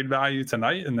showcasing trade value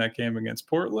tonight in that game against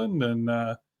Portland. And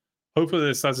hopefully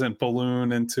this doesn't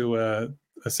balloon into a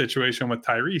situation with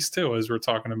Tyrese too, as we're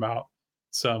talking about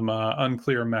some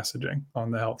unclear messaging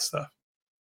on the health stuff.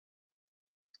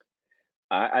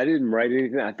 I didn't write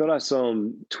anything. I thought I saw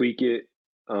him tweak it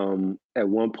at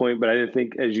one point, but I didn't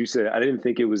think, as you said, I didn't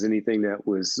think it was anything that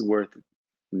was worth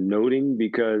noting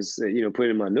because, put it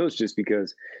in my notes just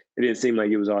because it didn't seem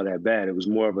like it was all that bad. It was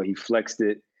more of he flexed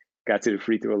it, got to the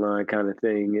free throw line kind of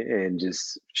thing and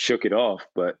just shook it off.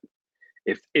 But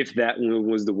if that one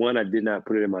was the one, I did not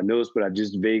put it in my notes, but I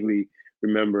just vaguely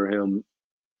remember him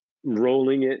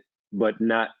rolling it, but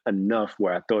not enough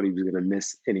where I thought he was going to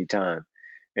miss any time.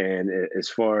 And as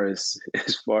far as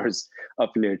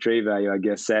up in their trade value, I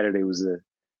guess Saturday was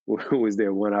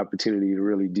their one opportunity to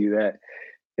really do that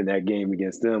in that game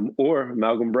against them, or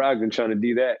Malcolm Brogdon trying to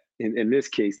do that in this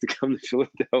case to come to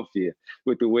Philadelphia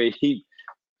with the way he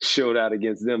showed out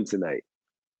against them tonight.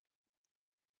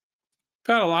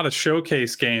 We've had a lot of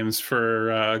showcase games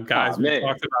for guys we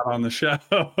talked about on the show.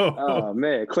 Oh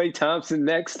man, Klay Thompson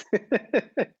next.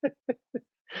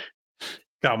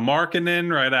 Got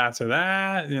Markkanen right after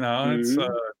that. It's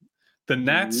the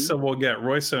Nets. So we'll get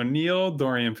Royce O'Neal,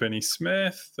 Dorian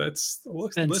Finney-Smith.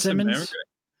 And Simmons.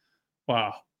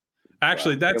 Wow.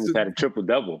 Actually, that's had a triple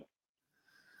double.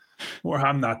 Well,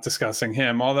 I'm not discussing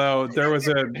him. Although there was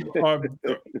a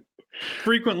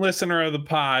frequent listener of the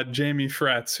pod, Jamie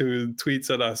Fretz, who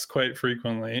tweets at us quite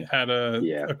frequently, had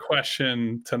a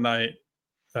question tonight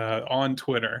on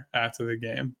Twitter after the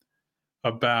game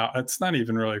about, it's not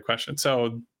even really a question.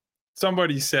 So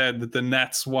somebody said that the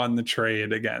Nets won the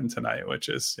trade again tonight, which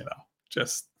is,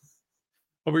 just,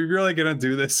 are we really going to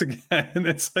do this again?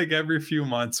 It's like every few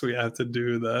months we have to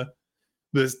do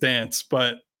this dance.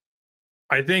 But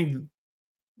I think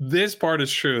this part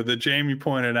is true that Jamie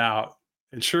pointed out.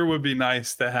 It sure would be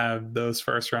nice to have those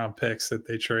first round picks that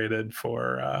they traded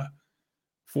for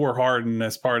Harden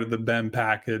as part of the Ben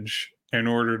package in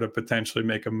order to potentially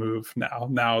make a move now.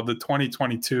 Now, the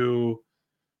 2022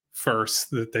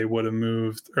 first that they would have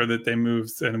moved, or that they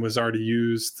moved and was already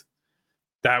used,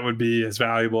 that would be as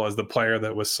valuable as the player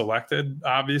that was selected,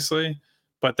 obviously.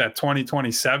 But that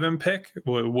 2027 pick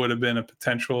would have been a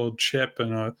potential chip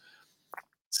and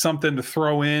something to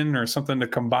throw in or something to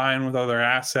combine with other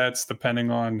assets, depending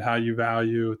on how you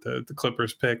value the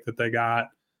Clippers pick that they got,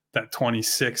 that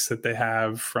 26 that they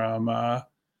have from,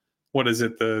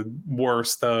 the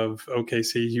worst of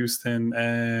OKC, Houston,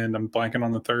 and I'm blanking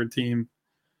on the third team.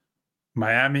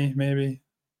 Miami, maybe?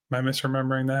 Am I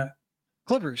misremembering that?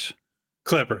 Clippers.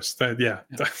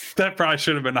 That probably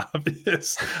should have been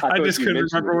obvious. I just couldn't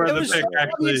remember where the pick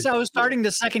actually. I was starting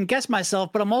to second guess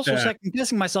myself, but I'm also second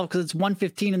guessing myself because it's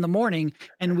 1:15 in the morning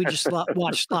and we just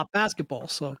watch slop basketball.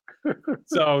 So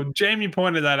Jamie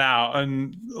pointed that out,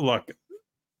 and look,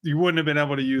 you wouldn't have been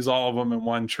able to use all of them in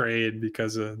one trade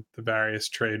because of the various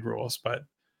trade rules. But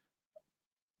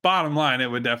bottom line,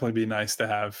 it would definitely be nice to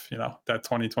have that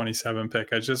 2027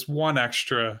 pick as just one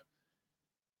extra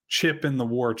chip in the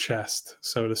war chest,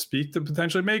 so to speak, to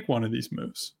potentially make one of these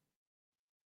moves.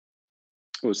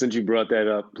 Well, since you brought that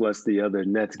up, plus the other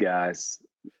Nets guys.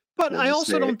 But I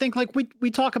also don't think, like we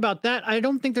talk about that, I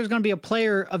don't think there's going to be a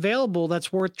player available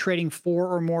that's worth trading 4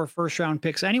 or more first round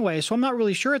picks anyway. So I'm not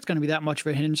really sure it's going to be that much of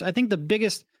a hinge. I think the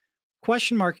biggest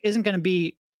question mark isn't going to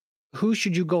be who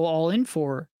should you go all in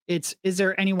for. It's, is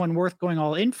there anyone worth going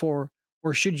all in for?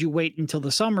 Or should you wait until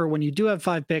the summer when you do have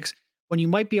 5 picks, when you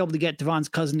might be able to get Devon's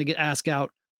cousin to get asked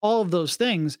out, all of those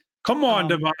things. Come on,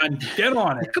 Devon, get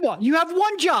on it. Come on, you have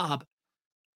one job.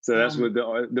 So that's what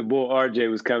the bull RJ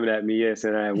was coming at me. Yes,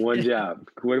 and I have one job.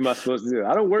 What am I supposed to do?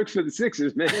 I don't work for the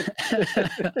Sixers, man.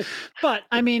 But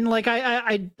I mean, like,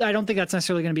 I don't think that's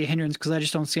necessarily going to be a hindrance because I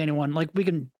just don't see anyone. Like, we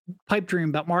can pipe dream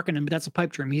about marking him, but that's a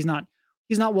pipe dream. He's not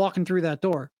walking through that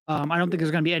door. I don't think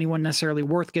there's going to be anyone necessarily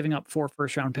worth giving up 4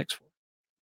 first-round picks for.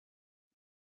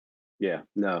 Yeah,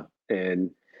 no,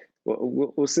 and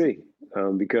we'll see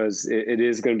because it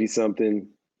is going to be something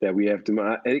that we have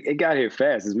to. It got here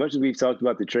fast. As much as we've talked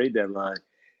about the trade deadline,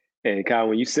 and Kyle,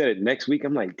 when you said it next week,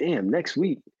 I'm like, damn, next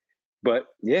week. But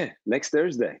yeah, next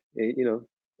Thursday.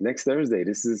 Next Thursday.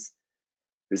 This is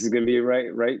going to be right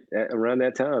around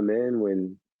that time, man.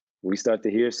 When we start to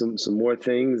hear some more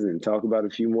things and talk about a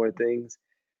few more things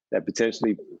that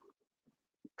potentially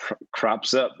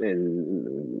crops up,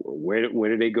 and where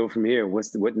do they go from here?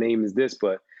 What name is this?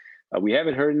 But we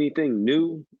haven't heard anything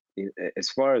new as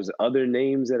far as other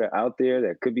names that are out there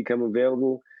that could become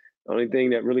available. The only thing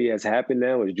that really has happened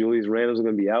now is Julius Randle's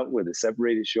going to be out with a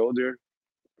separated shoulder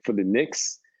for the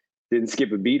Knicks. Didn't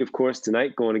skip a beat, of course,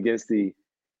 tonight going against the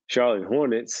Charlotte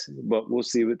Hornets, but we'll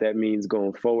see what that means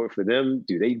going forward for them.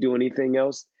 Do they do anything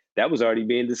else? That was already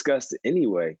being discussed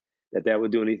anyway, that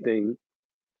would do anything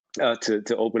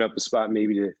to open up a spot,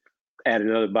 maybe to add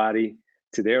another body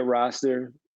to their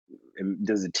roster. And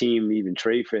does the team even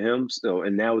trade for him? So,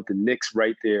 and now with the Knicks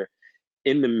right there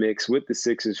in the mix with the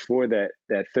Sixers for that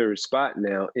third spot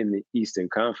now in the Eastern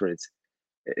Conference,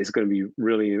 it's going to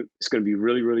be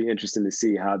really interesting to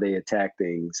see how they attack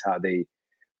things, how they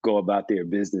go about their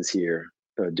business here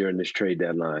during this trade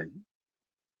deadline.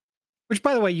 Which,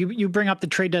 by the way, you bring up the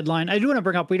trade deadline. I do want to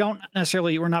bring up,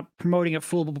 we're not promoting it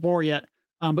full bore yet,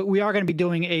 but we are going to be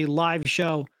doing a live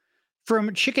show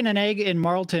from Chicken and Egg in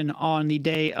Marlton on the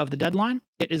day of the deadline.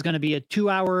 It is going to be a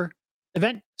 2-hour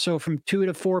event. So from 2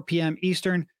 to 4 p.m.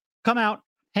 Eastern, come out,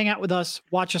 hang out with us,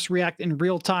 watch us react in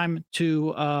real time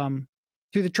to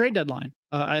the trade deadline.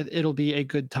 It'll be a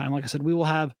good time. Like I said, we will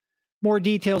have more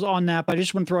details on that, but I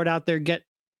just want to throw it out there.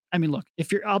 Look,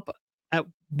 if you're up at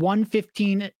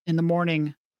 1:15 in the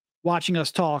morning watching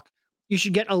us talk, you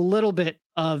should get a little bit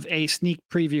of a sneak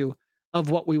preview of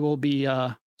what we will be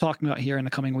talking about here in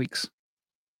the coming weeks.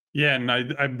 Yeah, and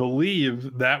I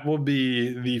believe that will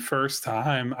be the first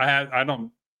time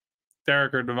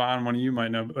Derek or Devon, one of you might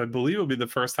know, I believe it'll be the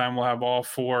first time we'll have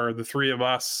the 3 of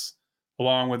us,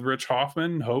 along with Rich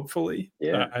Hoffman, hopefully.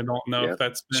 Yeah. I don't know if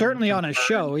that's certainly confirmed. On a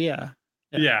show.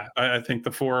 Yeah. I think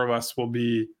the 4 of us will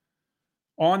be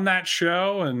on that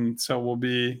show. And so we'll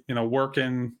be,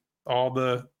 working all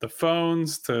the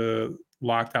phones to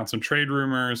lock down some trade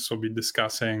rumors. We'll be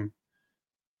discussing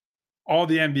all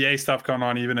the NBA stuff going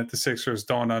on, even if the Sixers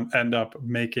don't end up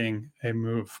making a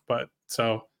move. But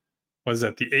so was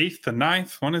that the 8th, the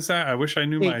 9th? When is that? I wish I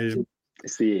knew 8th.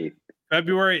 It's the 8th.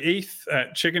 February 8th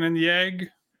at Chicken and the Egg,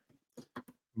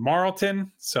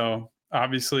 Marlton. So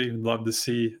obviously we'd love to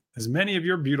see as many of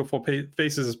your beautiful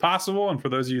faces as possible. And for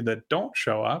those of you that don't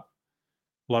show up,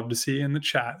 love to see you in the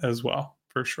chat as well,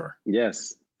 for sure.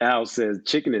 Yes. Al says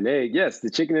chicken and egg. Yes, the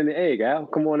chicken and the egg. Al,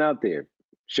 come on out there.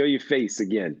 Show your face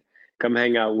again. Come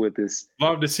hang out with us.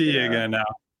 Love to see you again now.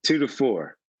 2 to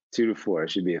 4. 2 to 4.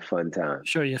 It should be a fun time.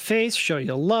 Show your face, show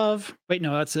your love. Wait,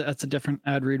 no, that's a different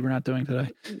ad read we're not doing today.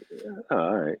 Oh,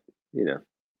 all right.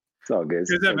 It's all good.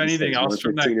 Do you have anything else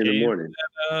from that game in the morning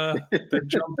that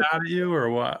jumped out at you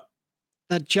or what?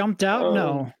 That jumped out?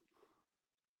 No.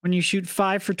 When you shoot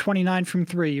 5 for 29 from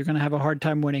 3, you're going to have a hard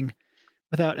time winning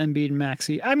without Embiid and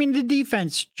Maxey. I mean, the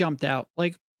defense jumped out.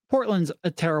 Like, Portland's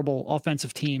a terrible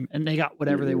offensive team, and they got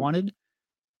whatever they wanted.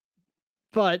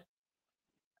 But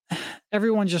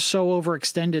everyone's just so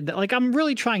overextended that, like, I'm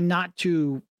really trying not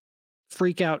to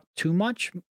freak out too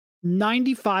much.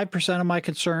 95% of my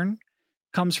concern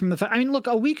comes from the fact, look,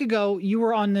 a week ago, you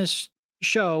were on this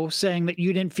show saying that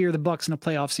you didn't fear the Bucks in a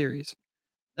playoff series.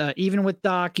 Even with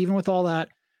Doc, even with all that.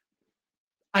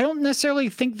 I don't necessarily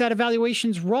think that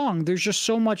evaluation's wrong. There's just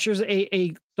so much, there's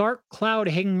a dark cloud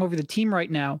hanging over the team right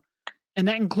now. And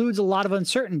that includes a lot of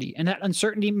uncertainty. And that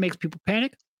uncertainty makes people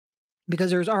panic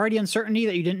because there's already uncertainty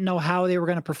that you didn't know how they were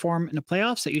going to perform in the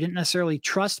playoffs, that you didn't necessarily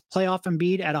trust playoff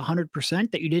Embiid at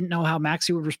 100%, that you didn't know how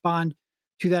Maxey would respond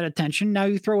to that attention. Now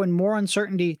you throw in more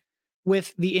uncertainty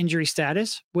with the injury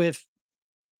status, with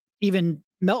even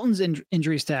Melton's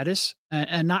injury status,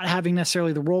 and not having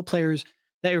necessarily the role players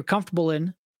that you're comfortable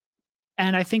in.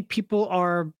 And I think people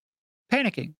are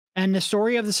panicking. And the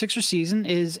story of the Sixers season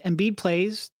is Embiid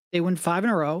plays, they win 5 in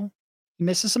a row. He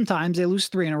misses some times. They lose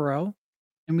 3 in a row,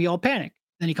 and we all panic.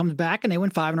 Then he comes back, and they win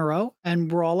 5 in a row,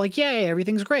 and we're all like, yay,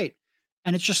 everything's great.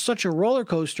 And it's just such a roller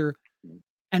coaster.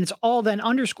 And it's all then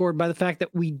underscored by the fact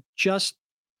that we just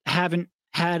haven't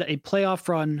had a playoff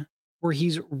run where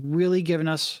he's really given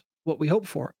us what we hope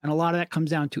for. And a lot of that comes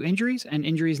down to injuries, and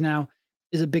injuries now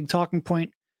is a big talking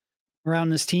point around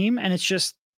this team. And it's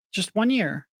just 1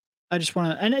 year. I just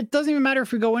want to, and it doesn't even matter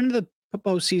if we go into the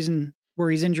postseason where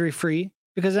he's injury free,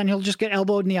 because then he'll just get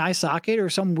elbowed in the eye socket or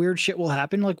some weird shit will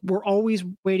happen. Like, we're always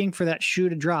waiting for that shoe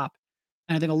to drop.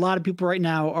 And I think a lot of people right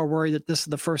now are worried that this is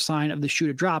the first sign of the shoe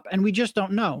to drop, and we just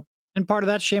don't know. And part of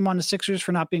that, shame on the Sixers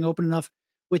for not being open enough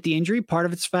with the injury. Part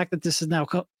of it's the fact that this is now,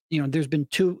 there's been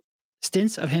 2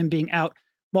 stints of him being out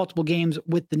multiple games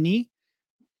with the knee.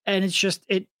 And it's just,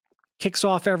 it kicks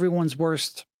off everyone's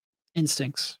worst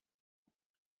instincts.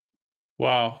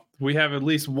 Wow. We have at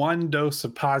least one dose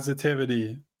of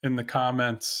positivity in the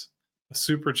comments. A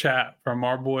super chat from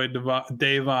our boy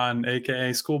Davon,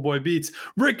 aka Schoolboy Beats.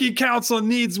 Ricky Council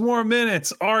needs more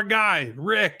minutes. Our guy,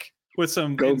 Rick, with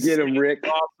some go get him, Rick.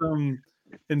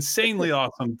 Insanely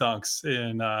awesome dunks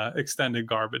in extended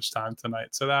garbage time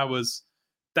tonight. So that was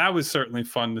certainly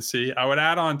fun to see. I would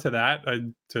add on to that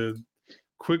to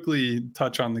quickly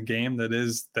touch on the game that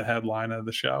is the headline of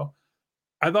the show.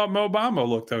 I thought Mo Bamba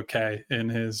looked okay in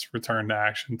his return to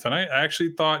action tonight. I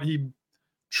actually thought he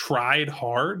tried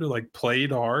hard, like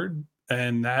played hard.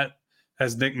 And that,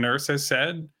 as Nick Nurse has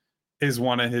said, is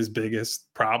one of his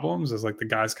biggest problems, is like the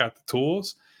guy's got the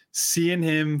tools. Seeing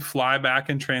him fly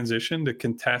back in transition to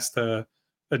contest a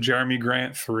Jeremy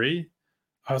Grant 3,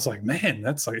 I was like, man,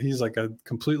 he's like a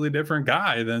completely different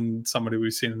guy than somebody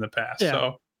we've seen in the past. Yeah.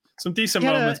 So some decent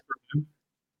moments for him.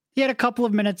 He had a couple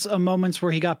of moments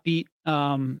where he got beat,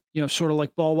 sort of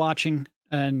like ball watching,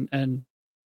 and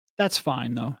that's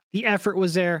fine though. The effort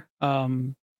was there.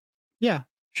 Yeah,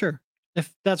 sure.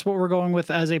 If that's what we're going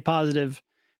with as a positive,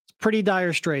 it's pretty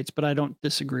dire straits, but I don't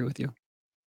disagree with you.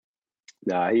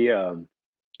 Nah,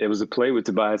 it was a play with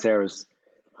Tobias Harris,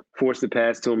 forced the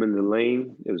pass to him in the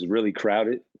lane. It was really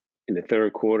crowded in the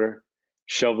third quarter,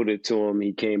 shoveled it to him.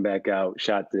 He came back out,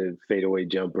 shot the fadeaway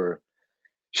jumper,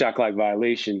 shot clock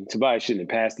violation. Tobias shouldn't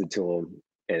have passed it to him.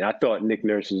 And I thought Nick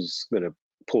Nurse was going to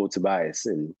pull Tobias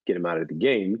and get him out of the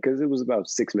game because it was about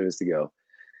 6 minutes to go.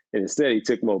 And instead, he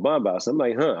took Mo Bamba out. So I'm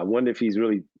like, I wonder if he's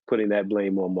really putting that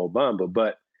blame on Mo Bamba.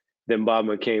 But then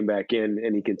Bamba came back in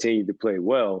and he continued to play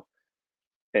well.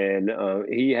 And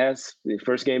he has the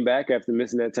first game back after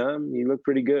missing that time. He looked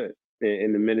pretty good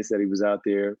in the minutes that he was out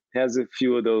there. Has a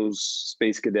few of those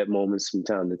Space Cadet moments from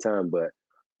time to time, but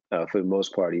for the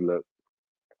most part, he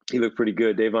looked pretty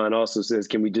good. Davon also says,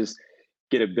 can we just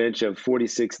get a bench of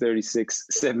 46, 36,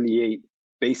 78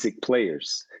 basic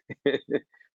players?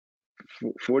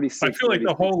 46. I feel like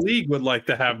the whole league would like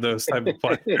to have those type of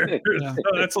players.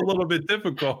 So that's a little bit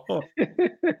difficult.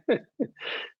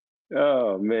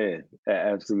 Oh, man,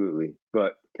 absolutely.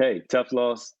 But, hey, tough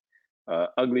loss,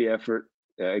 ugly effort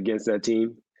against that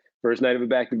team. First night of a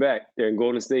back-to-back. They're in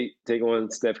Golden State, taking on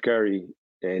Steph Curry.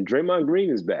 And Draymond Green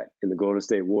is back in the Golden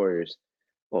State Warriors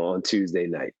on Tuesday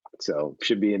night. So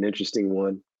should be an interesting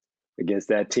one against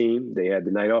that team. They had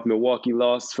the night off. Milwaukee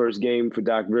lost first game for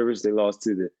Doc Rivers. They lost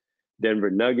to the Denver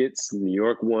Nuggets. New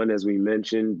York won, as we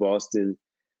mentioned. Boston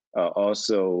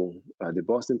also, did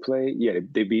Boston play? Yeah,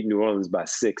 they beat New Orleans by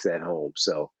 6 at home.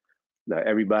 So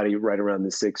everybody right around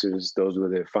the Sixers, those were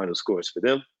their final scores for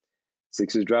them.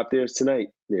 Sixers dropped theirs tonight.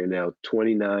 They're now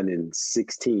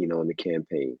 29-16 on the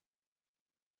campaign.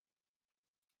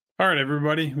 All right,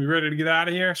 everybody, we ready to get out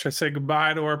of here? Should I say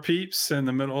goodbye to our peeps in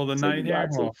the middle of the night here?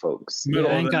 Folks. I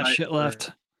ain't got shit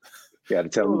left. Got to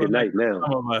tell them good night now.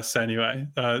 Some of us, anyway.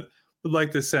 Would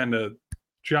like to send a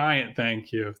giant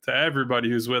thank you to everybody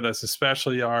who's with us,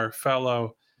 especially our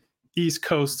fellow East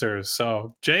Coasters.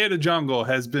 So Jay of the Jungle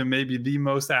has been maybe the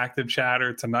most active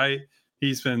chatter tonight.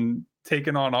 He's been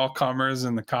taking on all comers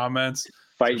in the comments.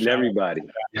 Fighting everybody.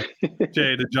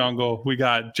 Jay of the Jungle. We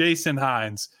got Jason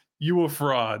Hines, You a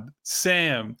Fraud,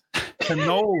 Sam,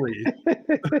 Cannoli,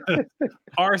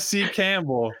 RC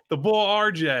Campbell, the Bull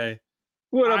RJ.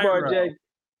 What up, RJ?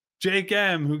 Jake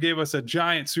M, who gave us a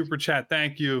giant super chat.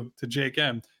 Thank you to Jake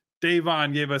M.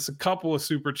 Davon gave us a couple of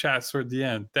super chats toward the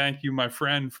end. Thank you, my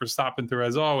friend, for stopping through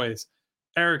as always.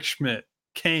 Eric Schmidt,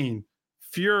 Kane,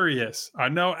 Furious. I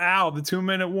know Al, the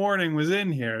 2-minute warning was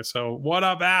in here. So what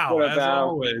up, Al? What up, as Al?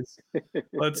 Always.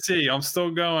 Let's see. I'm still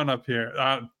going up here.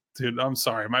 Dude, I'm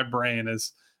sorry. My brain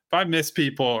is, if I miss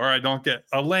people or I don't get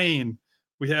Elaine,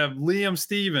 We have Liam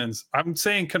Stevens. I'm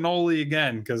saying Cannoli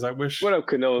again because I wish what up,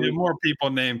 Cannoli? More people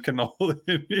named Cannoli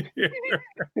in here.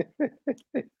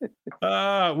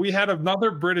 We had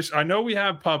another British. I know we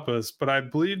have Puppas, but I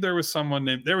believe there was someone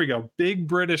named. There we go. Big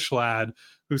British lad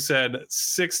who said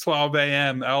 6:12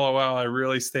 a.m. LOL. I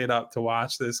really stayed up to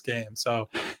watch this game. So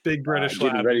big British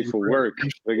lad. Getting ready for work.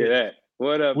 Look at that.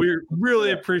 What up? We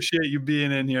really appreciate you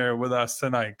being in here with us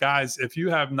tonight, guys. If you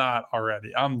have not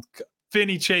already,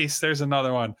 Finney Chase. There's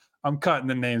another one. I'm cutting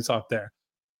the names off there.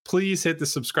 Please hit the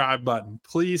subscribe button.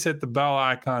 Please hit the bell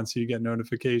icon so you get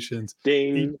notifications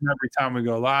Ding. each and every time we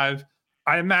go live.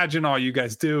 I imagine all you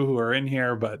guys do who are in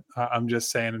here, but I'm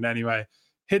just saying it anyway.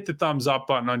 Hit the thumbs up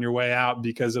button on your way out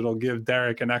because it'll give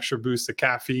Derek an extra boost of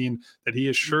caffeine that he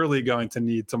is surely going to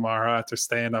need tomorrow after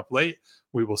staying up late.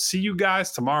 We will see you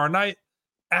guys tomorrow night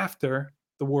after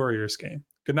the Warriors game.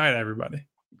 Good night, everybody.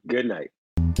 Good night.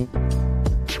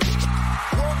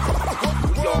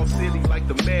 Y'all silly like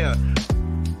the mayor.